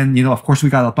 And then, of course,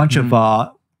 we got a bunch of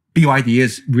BYD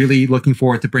is really looking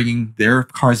forward to bringing their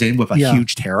cars in with a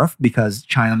huge tariff because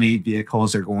China-made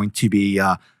vehicles are going to be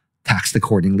taxed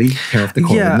accordingly, tariffed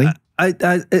accordingly. Yeah,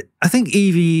 I think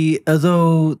EV,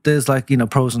 although there's like,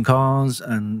 pros and cons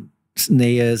and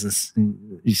nayers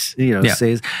and,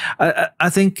 says, I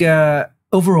think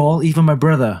overall, even my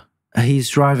brother, he's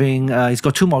driving, he's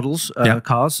got two models,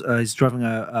 cars. He's driving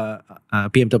a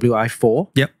BMW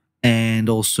i4 and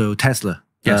also Tesla.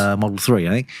 Model 3,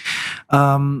 I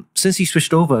think. Since he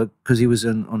switched over, because he was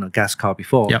on a gas car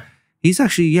before, he's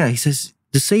actually, he says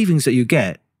the savings that you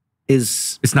get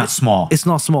it's not small. It's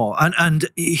not small. And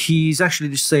he's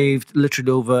actually saved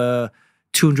literally over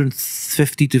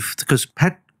 250 because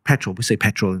petrol, we say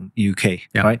petrol in the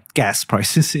UK, right? Gas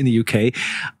prices in the UK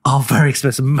are very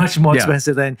expensive, much more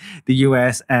expensive than the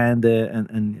US and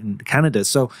Canada.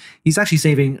 So he's actually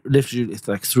saving literally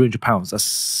like £300.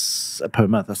 That's per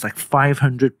month. That's like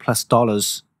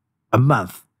 $500+ a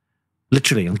month,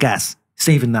 literally on gas,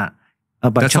 saving that.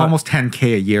 That's almost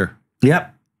 10K a year.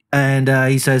 Yep. And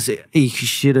he says he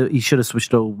should have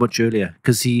switched over much earlier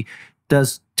because he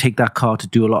does take that car to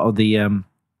do a lot of the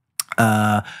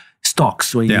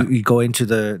stocks where you go into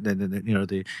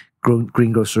the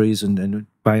green groceries and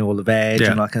buying all the veg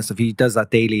and all that kind of stuff. He does that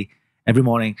daily, every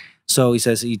morning. So he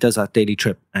says he does that daily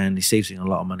trip and he saves a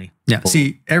lot of money. Yeah.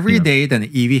 See, every day that an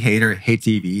EV hater hates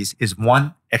EVs is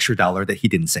 $1 extra that he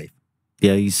didn't save.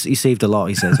 Yeah, he saved a lot,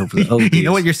 he says. Over the you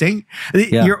know what you're saying?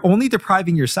 You're only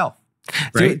depriving yourself,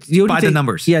 right? By the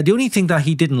numbers. Yeah, the only thing that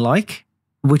he didn't like,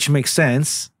 which makes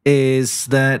sense, is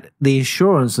that the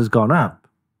insurance has gone up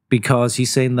because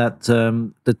he's saying that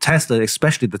the Tesla,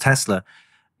 especially the Tesla,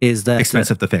 is that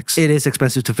expensive to fix. It is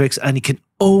expensive to fix, and you can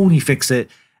only fix it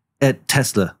at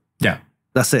Tesla. Yeah.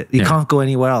 That's it. You can't go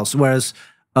anywhere else. Whereas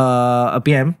a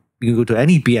BM, you can go to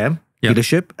any BM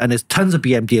dealership, and there's tons of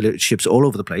BM dealerships all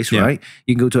over the place, right?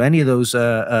 You can go to any of those,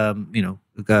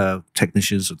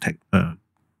 technicians or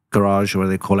garage, or what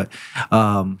they call it,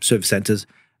 service centers.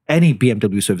 Any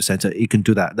BMW service center, you can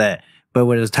do that there. But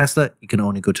whereas Tesla, you can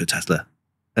only go to a Tesla.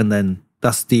 And then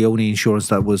that's the only insurance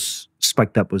that was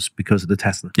spiked up was because of the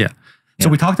Tesla. Yeah. So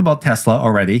we talked about Tesla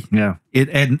already. Yeah.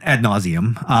 Ad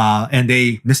nauseum. And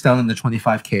they missed out on the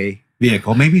 25K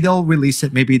vehicle. Maybe they'll release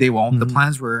it. Maybe they won't. The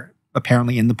plans were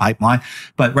apparently in the pipeline.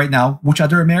 But right now, which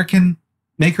other American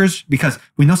makers? Because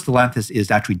we know Stellantis is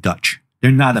actually Dutch.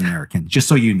 They're not American, just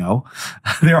so you know.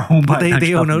 They're owned by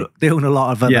they own a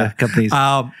lot of other companies.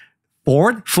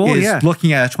 Ford is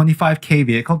looking at a 25K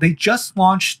vehicle. They just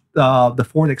launched the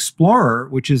Ford Explorer,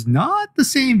 which is not the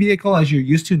same vehicle as you're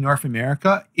used to in North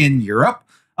America. In Europe,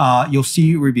 you'll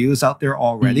see reviews out there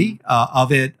already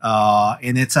of it.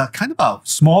 And it's a kind of a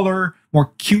smaller,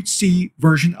 more cutesy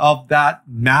version of that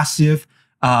massive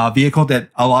vehicle that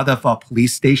a lot of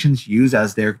police stations use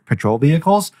as their patrol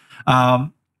vehicles.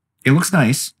 It looks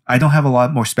nice. I don't have a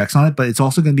lot more specs on it, but it's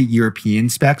also going to be European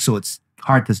specs, so it's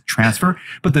hard to transfer.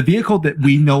 But the vehicle that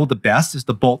we know the best is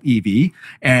the Bolt EV.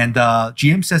 And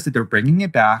GM says that they're bringing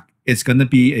it back. It's going to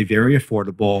be a very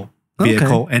affordable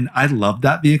vehicle. Okay. And I love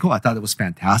that vehicle. I thought it was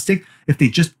fantastic. If they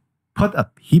just put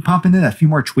a heat pump in it, a few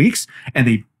more tweaks,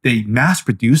 and they mass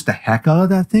produce the heck out of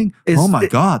that thing. Oh my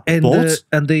God. And Bolts.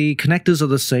 And the connectors are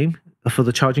the same for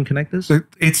the charging connectors?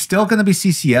 It's still going to be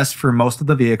CCS for most of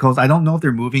the vehicles. I don't know if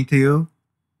they're moving to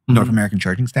North American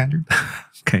charging standard.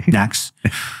 Okay. NACS.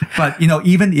 But,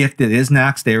 even if it is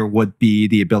NACS, there would be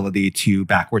the ability to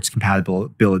backwards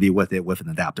compatibility with it with an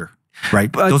adapter,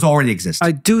 right? But those already exist.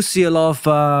 I do see a lot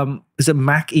of, is it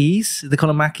Mach-E's? They call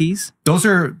them Mach-E's? Those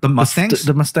are the Mustangs?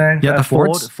 The Mustang. Yeah, the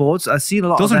Fords. I've seen a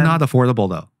lot those of them. Those are not affordable,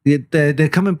 though. They're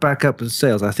coming back up in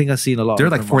sales. I think I've seen a lot They're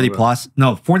of like them 40 plus.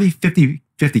 No, 40,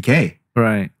 50K.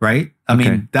 Right. I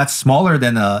mean, that's smaller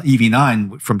than a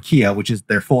EV9 from Kia, which is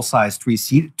their full-size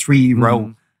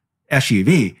three-row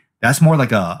SUV. That's more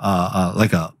like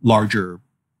a larger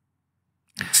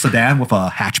sedan with a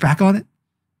hatchback on it.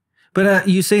 But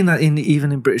you're saying that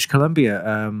even in British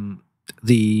Columbia,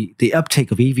 the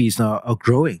uptake of EVs are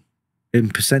growing in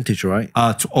percentage, right?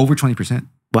 To over 20%.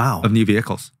 Wow. Of new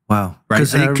vehicles. Wow.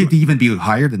 Right. And it could even be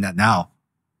higher than that now.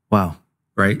 Wow.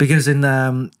 Right. Because I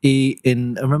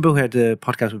remember we had a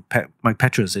podcast with Mike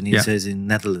Petrus, and he says in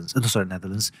Netherlands,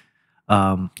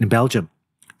 in Belgium,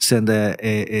 saying that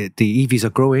the EVs are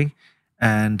growing,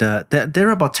 and they're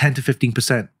about 10 to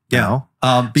 15% now.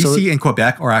 BC and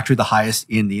Quebec are actually the highest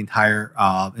in the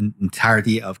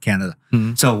entirety of Canada.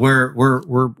 So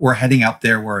we're heading out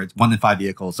there where it's 1 in 5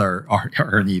 vehicles are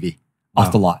an EV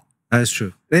off the lot. That is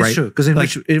true. It's true because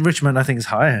in Richmond, I think it's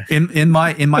higher. In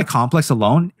my complex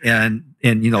alone, and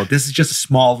this is just a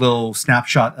small little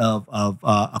snapshot of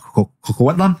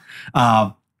Coquitlam.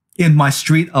 in my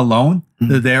street alone,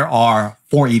 there are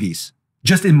 4 EVs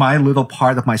just in my little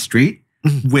part of my street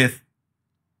with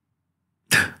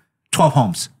 12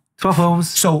 homes. 12 homes.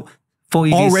 So 4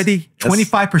 EVs. already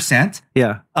 25%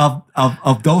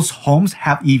 of those homes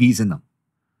have EVs in them.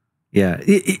 Yeah.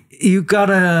 You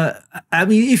gotta, I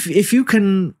mean, if you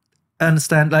can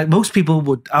understand, like most people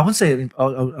would, I wouldn't say,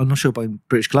 I'm not sure about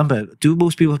British Columbia. Do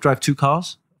most people drive 2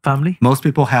 cars? Family? Most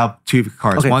people have 2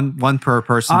 cars, one per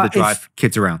person to drive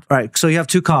kids around. Right. So you have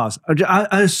 2 cars. I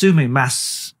assume in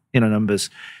mass, numbers,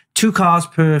 2 cars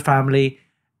per family.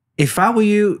 If I were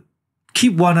you,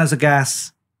 keep one as a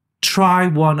gas, try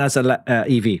one as a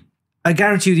EV. I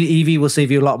guarantee you the EV will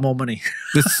save you a lot more money.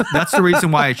 That's the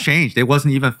reason why I changed. It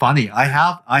wasn't even funny. I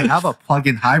have a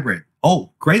plug-in hybrid.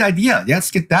 Oh, great idea. Let's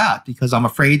get that because I'm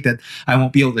afraid that I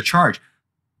won't be able to charge.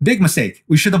 Big mistake.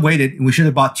 We should have waited and we should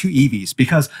have bought 2 EVs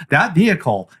because that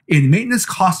vehicle in maintenance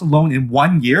cost alone in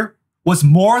 1 year was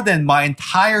more than my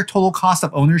entire total cost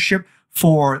of ownership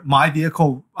for my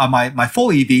vehicle, my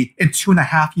full EV in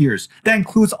 2.5 years. That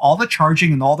includes all the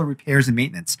charging and all the repairs and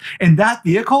maintenance. And that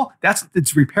vehicle, that's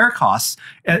its repair costs,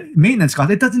 maintenance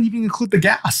costs. It doesn't even include the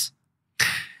gas.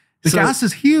 The gas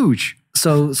is huge.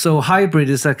 So hybrid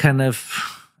is a kind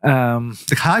of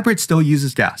the hybrid still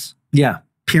uses gas. Yeah.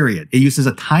 Period. It uses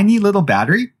a tiny little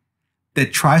battery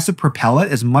that tries to propel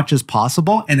it as much as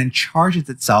possible and then charges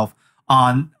itself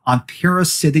on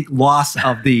parasitic loss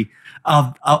of the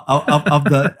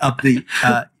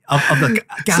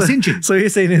gas engine. So you're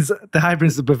saying is the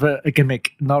hybrid is a bit of a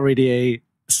gimmick, not really a.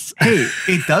 Hey,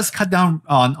 it does cut down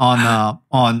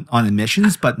on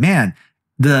emissions, but man,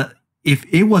 if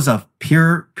it was a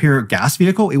pure gas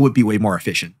vehicle, it would be way more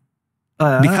efficient.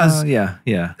 Because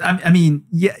I mean,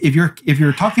 if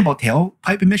you're talking about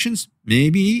tailpipe emissions,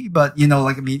 maybe, but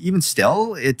even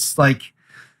still, it's like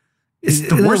it's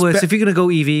the worst. Words, if you're gonna go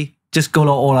EV, just go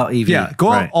all out EV. Yeah,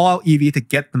 go all out EV to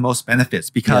get the most benefits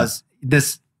because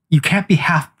you can't be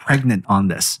half pregnant on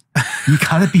this. You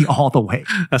gotta be all the way.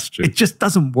 That's true. It just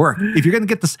doesn't work. If you're gonna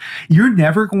get this, you're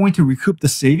never going to recoup the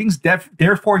savings.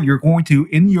 Therefore, you're going to,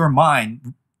 in your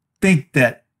mind, think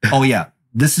that, oh yeah,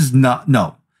 this is not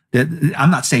I'm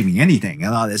not saving anything.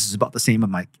 This is about the same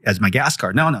as my gas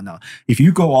car. No. If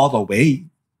you go all the way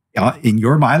in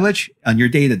your mileage on your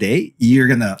day to day, you're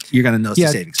gonna notice the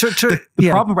savings. The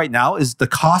problem right now is the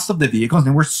cost of the vehicles,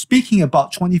 and we're speaking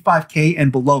about $25K and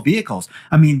below vehicles.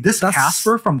 I mean, this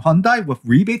Casper from Hyundai with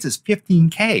rebates is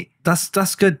 $15K.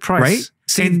 That's good price,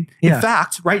 right? In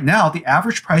fact, right now the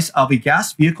average price of a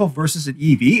gas vehicle versus an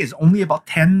EV is only about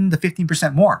 10 to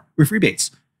 15% more with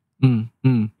rebates.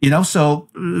 So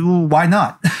why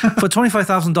not? For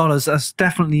 $25,000, that's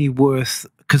definitely worth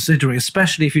considering,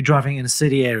 especially if you're driving in a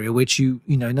city area, which you're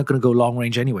not going to go long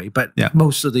range anyway. But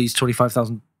most of these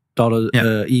 $25,000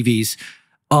 EVs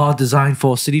are designed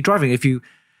for city driving. If a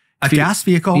gas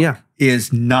vehicle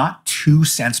is not 2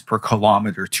 cents per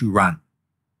kilometer to run.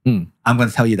 I'm going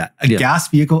to tell you that a gas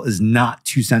vehicle is not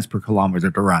 2 cents per kilometer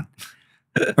to run.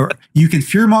 You can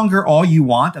fearmonger all you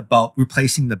want about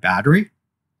replacing the battery.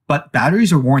 But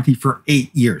batteries are warranted for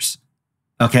 8 years.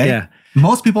 Okay? Yeah.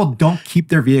 Most people don't keep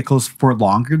their vehicles for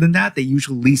longer than that. They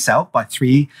usually lease out by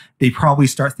 3. They probably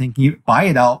buy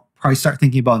it out, probably start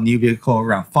thinking about a new vehicle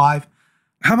around 5.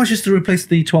 How much is to replace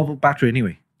the 12-volt battery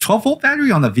anyway? 12-volt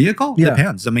battery on the vehicle? Yeah.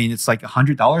 Depends. I mean, it's like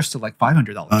 $100 to like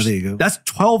 $500. Oh, there you go. That's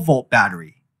 12-volt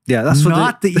battery. Yeah, that's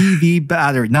not the EV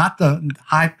battery, not the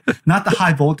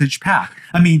high voltage pack.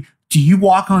 I mean, do you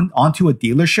walk onto a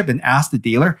dealership and ask the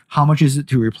dealer, how much is it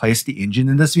to replace the engine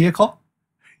in this vehicle?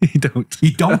 You don't.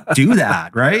 You don't do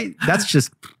that, right? That's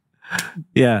just...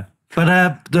 Yeah.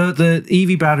 But the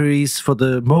EV batteries for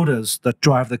the motors that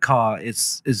drive the car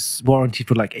is warranted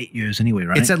for like 8 years anyway,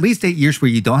 right? It's at least 8 years where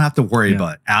you don't have to worry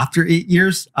about it. After 8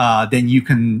 years, then you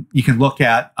can look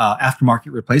at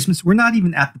aftermarket replacements. We're not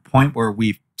even at the point where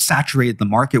we've saturated the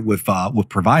market with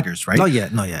providers, right? Not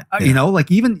yet.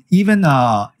 Like even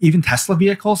Tesla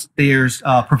vehicles, there's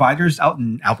providers out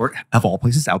in Alberta, of all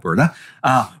places, Alberta,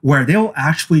 where they'll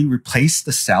actually replace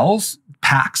the cells,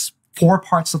 packs, 4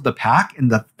 parts of the pack, and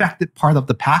the affected part of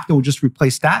the pack, they will just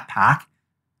replace that pack,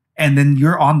 and then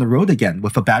you're on the road again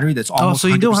with a battery that's almost 100% so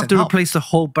you don't have to replace the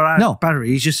whole No.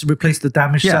 battery. You just replace the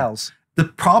damaged cells. The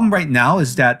problem right now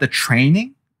is that the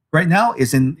training right now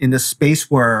is in the space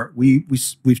where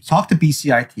we've talked to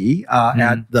BCIT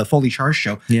at the Fully Charged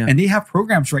show, and they have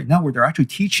programs right now where they're actually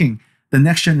teaching the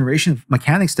next generation of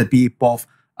mechanics to be both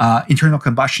internal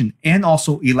combustion and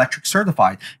also electric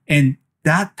certified. And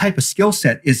that type of skill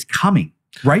set is coming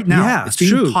right now. Yeah, it's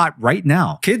being taught right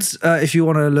now. Kids, if you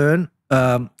want to learn,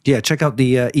 check out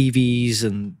the EVs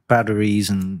and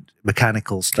batteries and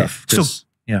mechanical stuff. So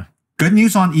good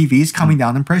news on EVs coming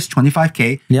down in price,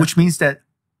 25K, which means that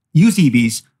used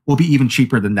EVs will be even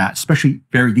cheaper than that, especially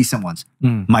very decent ones.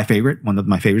 One of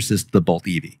my favorites is the Bolt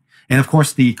EV. And of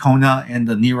course, the Kona and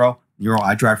the Niro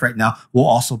I drive right now, will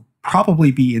also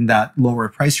probably be in that lower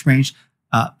price range.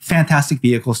 Fantastic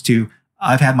vehicles too.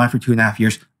 I've had mine for 2.5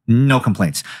 years. No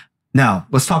complaints. Now,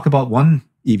 let's talk about one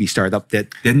EV startup that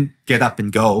didn't get up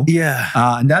and go.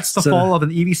 And that's the fall of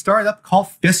an EV startup called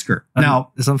Fisker.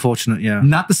 Now, it's unfortunate,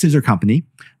 not the scissor company,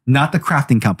 not the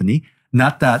crafting company,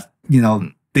 not that,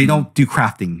 they don't do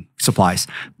crafting supplies.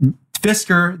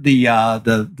 Fisker,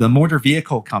 the motor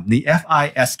vehicle company,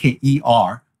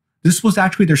 Fisker, this was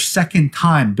actually their second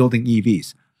time building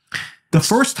EVs. The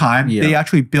first time they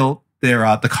actually built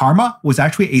the Karma was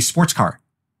actually a sports car.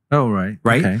 Oh, right.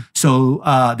 Right. Okay. So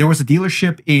there was a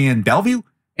dealership in Bellevue,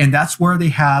 and that's where they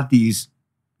had these,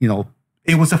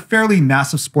 it was a fairly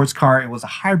massive sports car. It was a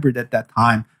hybrid at that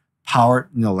time, powered,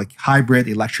 like hybrid,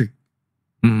 electric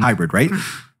hybrid, right?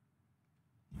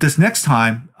 This next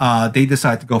time, they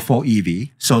decided to go full EV.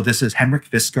 So this is Henrik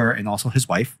Fisker and also his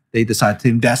wife. They decided to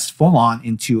invest full on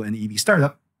into an EV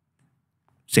startup.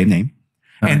 Same name.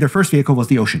 And their first vehicle was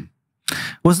the Ocean.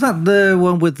 Was that the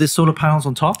one with the solar panels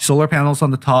on top? Solar panels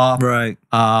on the top. Right.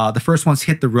 The first ones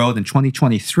hit the road in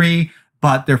 2023,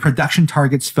 but their production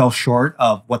targets fell short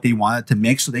of what they wanted to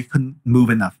make, so they couldn't move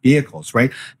enough vehicles,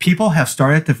 right? People have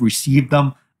started to receive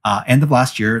them end of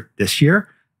last year, this year,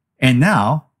 and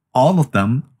now all of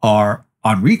them are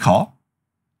on recall,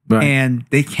 and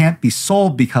they can't be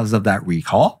sold because of that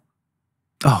recall.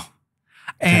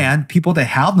 And people that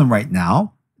have them right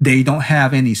now, they don't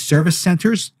have any service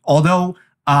centers, although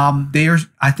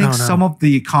I think some of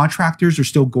the contractors are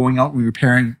still going out and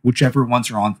repairing whichever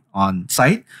ones are on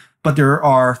site. But there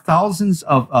are thousands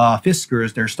of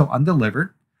Fiskers that are still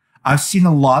undelivered. I've seen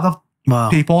a lot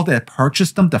of people that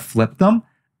purchased them to flip them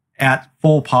at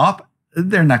full pop.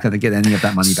 They're not going to get any of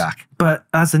that money back. But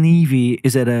as an EV,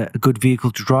 is it a good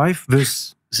vehicle to drive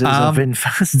versus a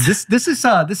VinFast?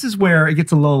 This is where it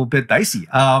gets a little bit dicey.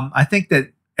 I think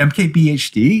that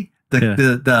MKBHD,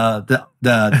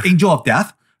 the angel of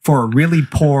death for really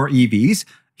poor EVs,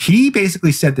 he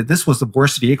basically said that this was the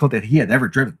worst vehicle that he had ever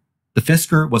driven. The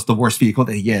Fisker was the worst vehicle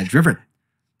that he had driven.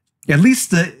 At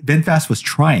least the VinFast was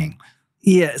trying.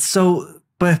 Yeah, so...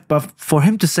 But for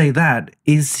him to say that,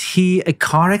 is he a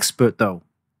car expert though?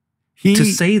 To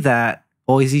say that,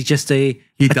 or is he just he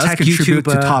does tech contribute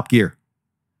YouTuber? To Top Gear.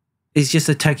 He's just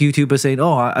a tech YouTuber saying,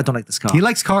 "Oh, I don't like this car." He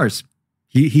likes cars.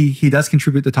 He does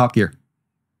contribute to Top Gear.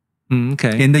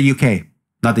 Okay. In the UK,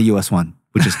 not the US one,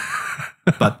 which is,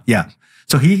 but yeah.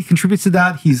 So he contributes to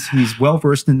that. He's well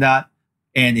versed in that.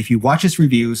 And if you watch his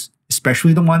reviews,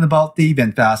 especially the one about the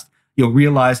VinFast, you'll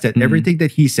realize that everything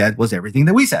that he said was everything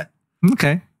that we said.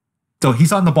 Okay. So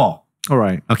he's on the ball. All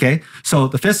right. Okay. So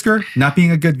the Fisker, not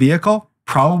being a good vehicle,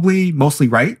 probably mostly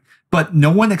right, but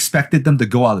no one expected them to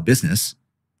go out of business,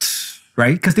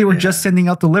 right? Because they were just sending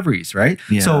out deliveries, right?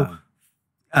 Yeah. So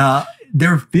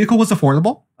their vehicle was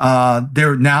affordable.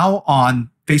 They're now on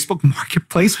Facebook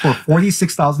Marketplace for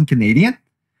 46,000 Canadian.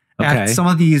 At some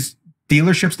of these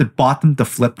dealerships that bought them to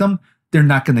flip them, they're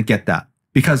not going to get that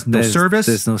because there's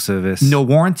no service, no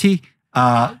warranty.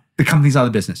 The company's out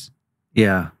of business.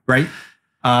 Yeah. Right.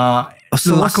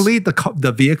 So luckily,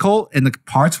 the vehicle and the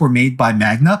parts were made by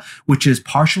Magna, which is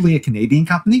partially a Canadian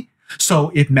company. So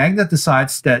if Magna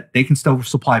decides that they can still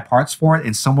supply parts for it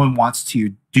and someone wants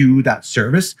to do that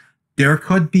service, there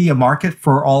could be a market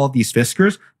for all of these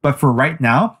Fiskers. But for right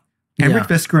now, Henrik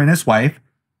Fisker and his wife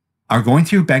are going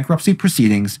through bankruptcy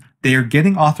proceedings. They are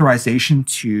getting authorization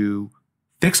to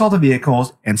fix all the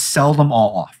vehicles and sell them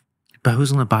all off. But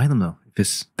who's going to buy them though?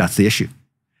 That's the issue.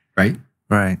 Right?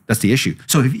 Right. That's the issue.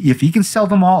 So if he can sell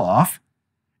them all off,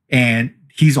 and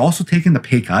he's also taken the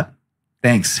pay cut,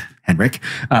 thanks, Henrik,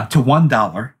 to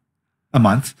 $1 a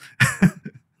month,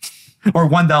 or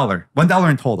 $1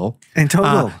 in total.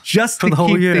 Just to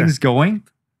keep things going.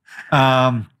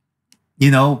 And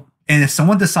if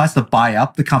someone decides to buy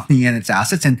up the company and its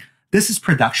assets, and this is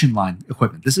production line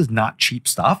equipment. This is not cheap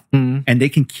stuff. And they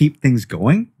can keep things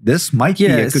going. This might be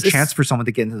a good chance for someone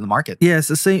to get into the market. Yeah, it's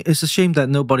a shame that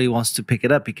nobody wants to pick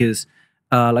it up because,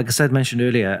 like I mentioned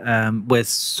earlier, with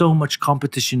so much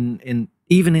competition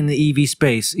even in the EV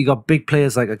space, you got big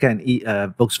players like, again,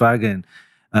 Volkswagen,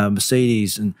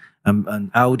 Mercedes, and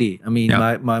Audi. I mean,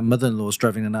 my mother-in-law is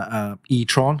driving an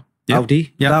e-tron.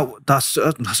 Audi. Yeah. That's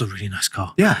a really nice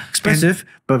car. Yeah. Expensive,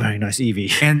 but very nice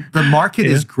EV. And the market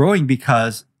is growing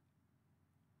because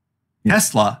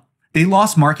Tesla, they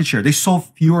lost market share. They sold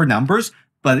fewer numbers,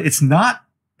 but it's not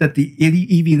that the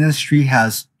EV industry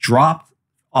has dropped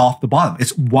off the bottom.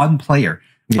 It's one player.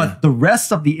 but the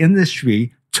rest of the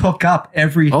industry took up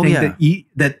everything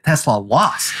that Tesla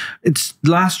lost. It's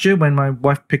last year when my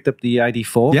wife picked up the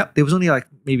ID4. There was only like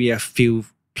maybe a few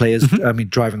players.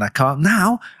 Driving that car.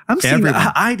 Now I'm seeing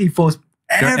that ID4s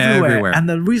everywhere, and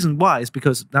the reason why is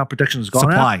because now production has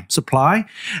gone up. Supply.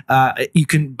 You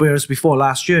can, whereas before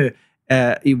last year.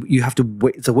 You have to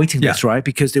wait. It's a waiting list, right?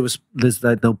 Because there's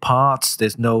no parts.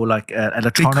 There's no like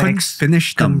electronics. They couldn't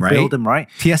finish them, right? Build them, right?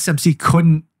 TSMC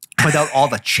couldn't put out all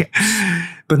the chips.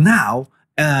 But now,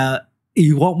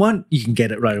 you want one, you can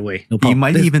get it right away. No problem. You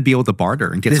might even be able to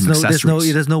barter and get some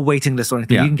accessories. There's no waiting list or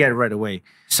anything. You can get it right away.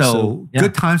 So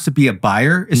good times to be a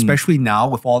buyer, especially now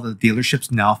with all the dealerships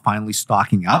now finally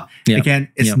stocking up. Again,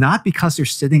 it's not because they're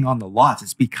sitting on the lots.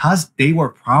 It's because they were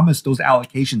promised those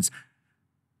allocations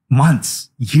months,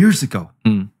 years ago,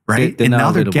 right? And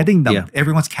now they're getting them.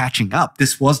 Everyone's catching up.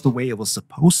 This was the way it was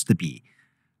supposed to be.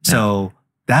 So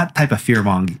that type of fear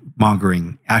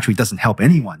mongering actually doesn't help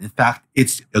anyone. In fact,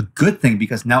 it's a good thing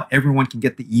because now everyone can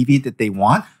get the EV that they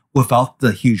want without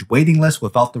the huge waiting list,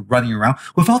 without the running around,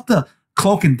 without the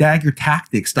cloak and dagger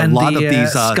tactics that a lot of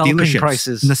these dealerships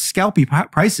prices. And the scalping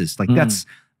prices. Like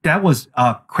that was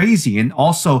crazy and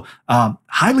also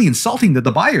highly insulting to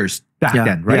the buyers back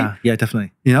then, right? Yeah,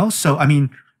 definitely. You know, so I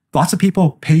mean, lots of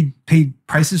people paid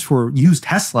prices for used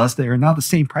Teslas that are now the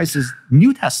same price as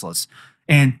new Teslas,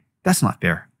 and that's not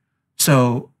fair.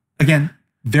 So again,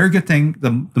 very good thing.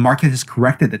 The market has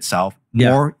corrected itself.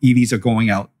 More EVs are going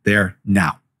out there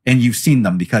now, and you've seen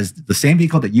them because the same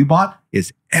vehicle that you bought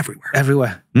is everywhere.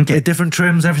 Everywhere. Okay, different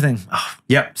trims, everything. Oh.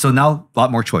 Yep. So now a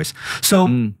lot more choice. So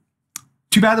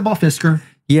too bad about Fisker.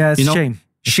 Yeah, it's a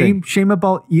shame. Shame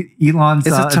about Elon's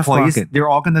employees. Market. They're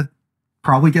all going to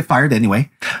probably get fired anyway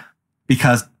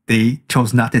because they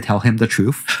chose not to tell him the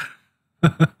truth.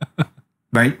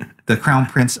 Right? The crown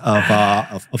prince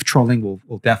of trolling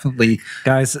will definitely...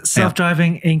 Guys,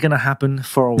 self-driving ain't going to happen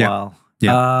for a while.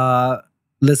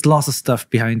 There's lots of stuff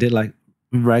behind it, like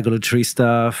regulatory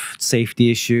stuff,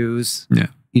 safety issues.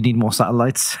 You need more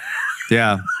satellites.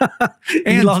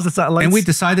 And lots of satellites. And we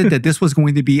decided that this was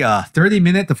going to be a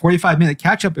 30-minute to 45-minute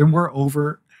catch-up, and we're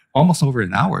almost over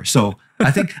an hour. So I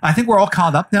think we're all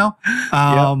caught up now.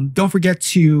 Don't forget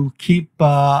to keep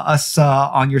us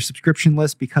on your subscription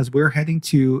list because we're heading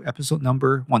to episode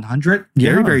number 100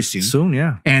 very soon.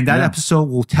 And that episode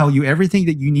will tell you everything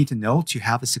that you need to know to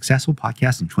have a successful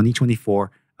podcast in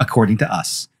 2024, according to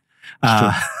us.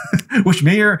 Which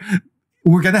we're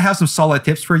going to have some solid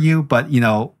tips for you, but you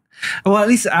know. Well, at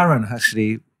least Aaron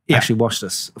actually watched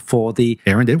us for the...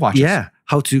 Aaron did watch us.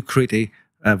 How to create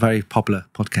a very popular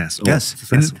podcast.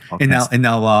 And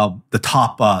now the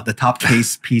top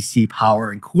case PC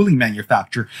power and cooling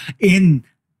manufacturer in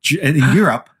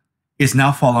Europe is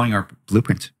now following our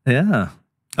blueprint. Okay.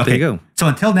 There you go. So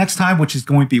until next time, which is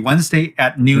going to be Wednesday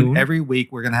at noon every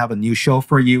week, we're going to have a new show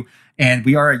for you. And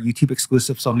we are a YouTube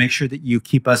exclusive, so make sure that you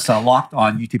keep us locked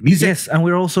on YouTube Music. Yes, and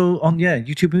we're also on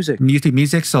YouTube Music. YouTube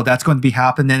Music, so that's going to be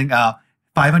happening.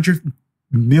 500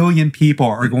 million people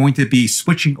are going to be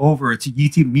switching over to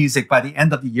YouTube Music by the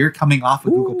end of the year, coming off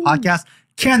of Google Podcasts.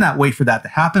 Cannot wait for that to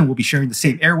happen. We'll be sharing the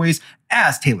same airways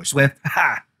as Taylor Swift.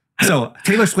 So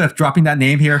Taylor Swift dropping that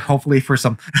name here, hopefully for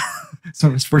some...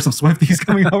 So for some Swifties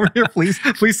coming over here, please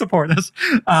support us.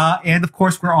 And of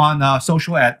course, we're on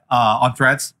social on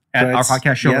Threads at Our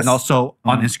Podcast Show, and also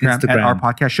on Instagram at Our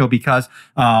Podcast Show because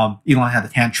Elon had a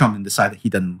tantrum and decided he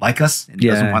doesn't like us and he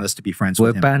doesn't want us to be friends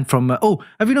with him. We're banned from...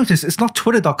 have you noticed? It's not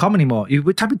twitter.com anymore. You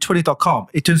type in twitter.com,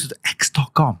 it turns into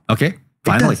x.com. Okay,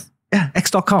 finally.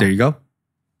 x.com. There you go.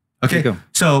 Okay,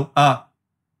 so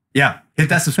hit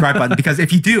that subscribe button because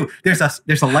if you do, there's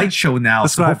a light show now.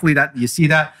 So hopefully that you see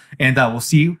that, and we'll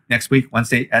see you next week,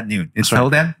 Wednesday at noon. Until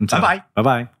then, bye-bye.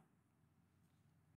 Bye-bye.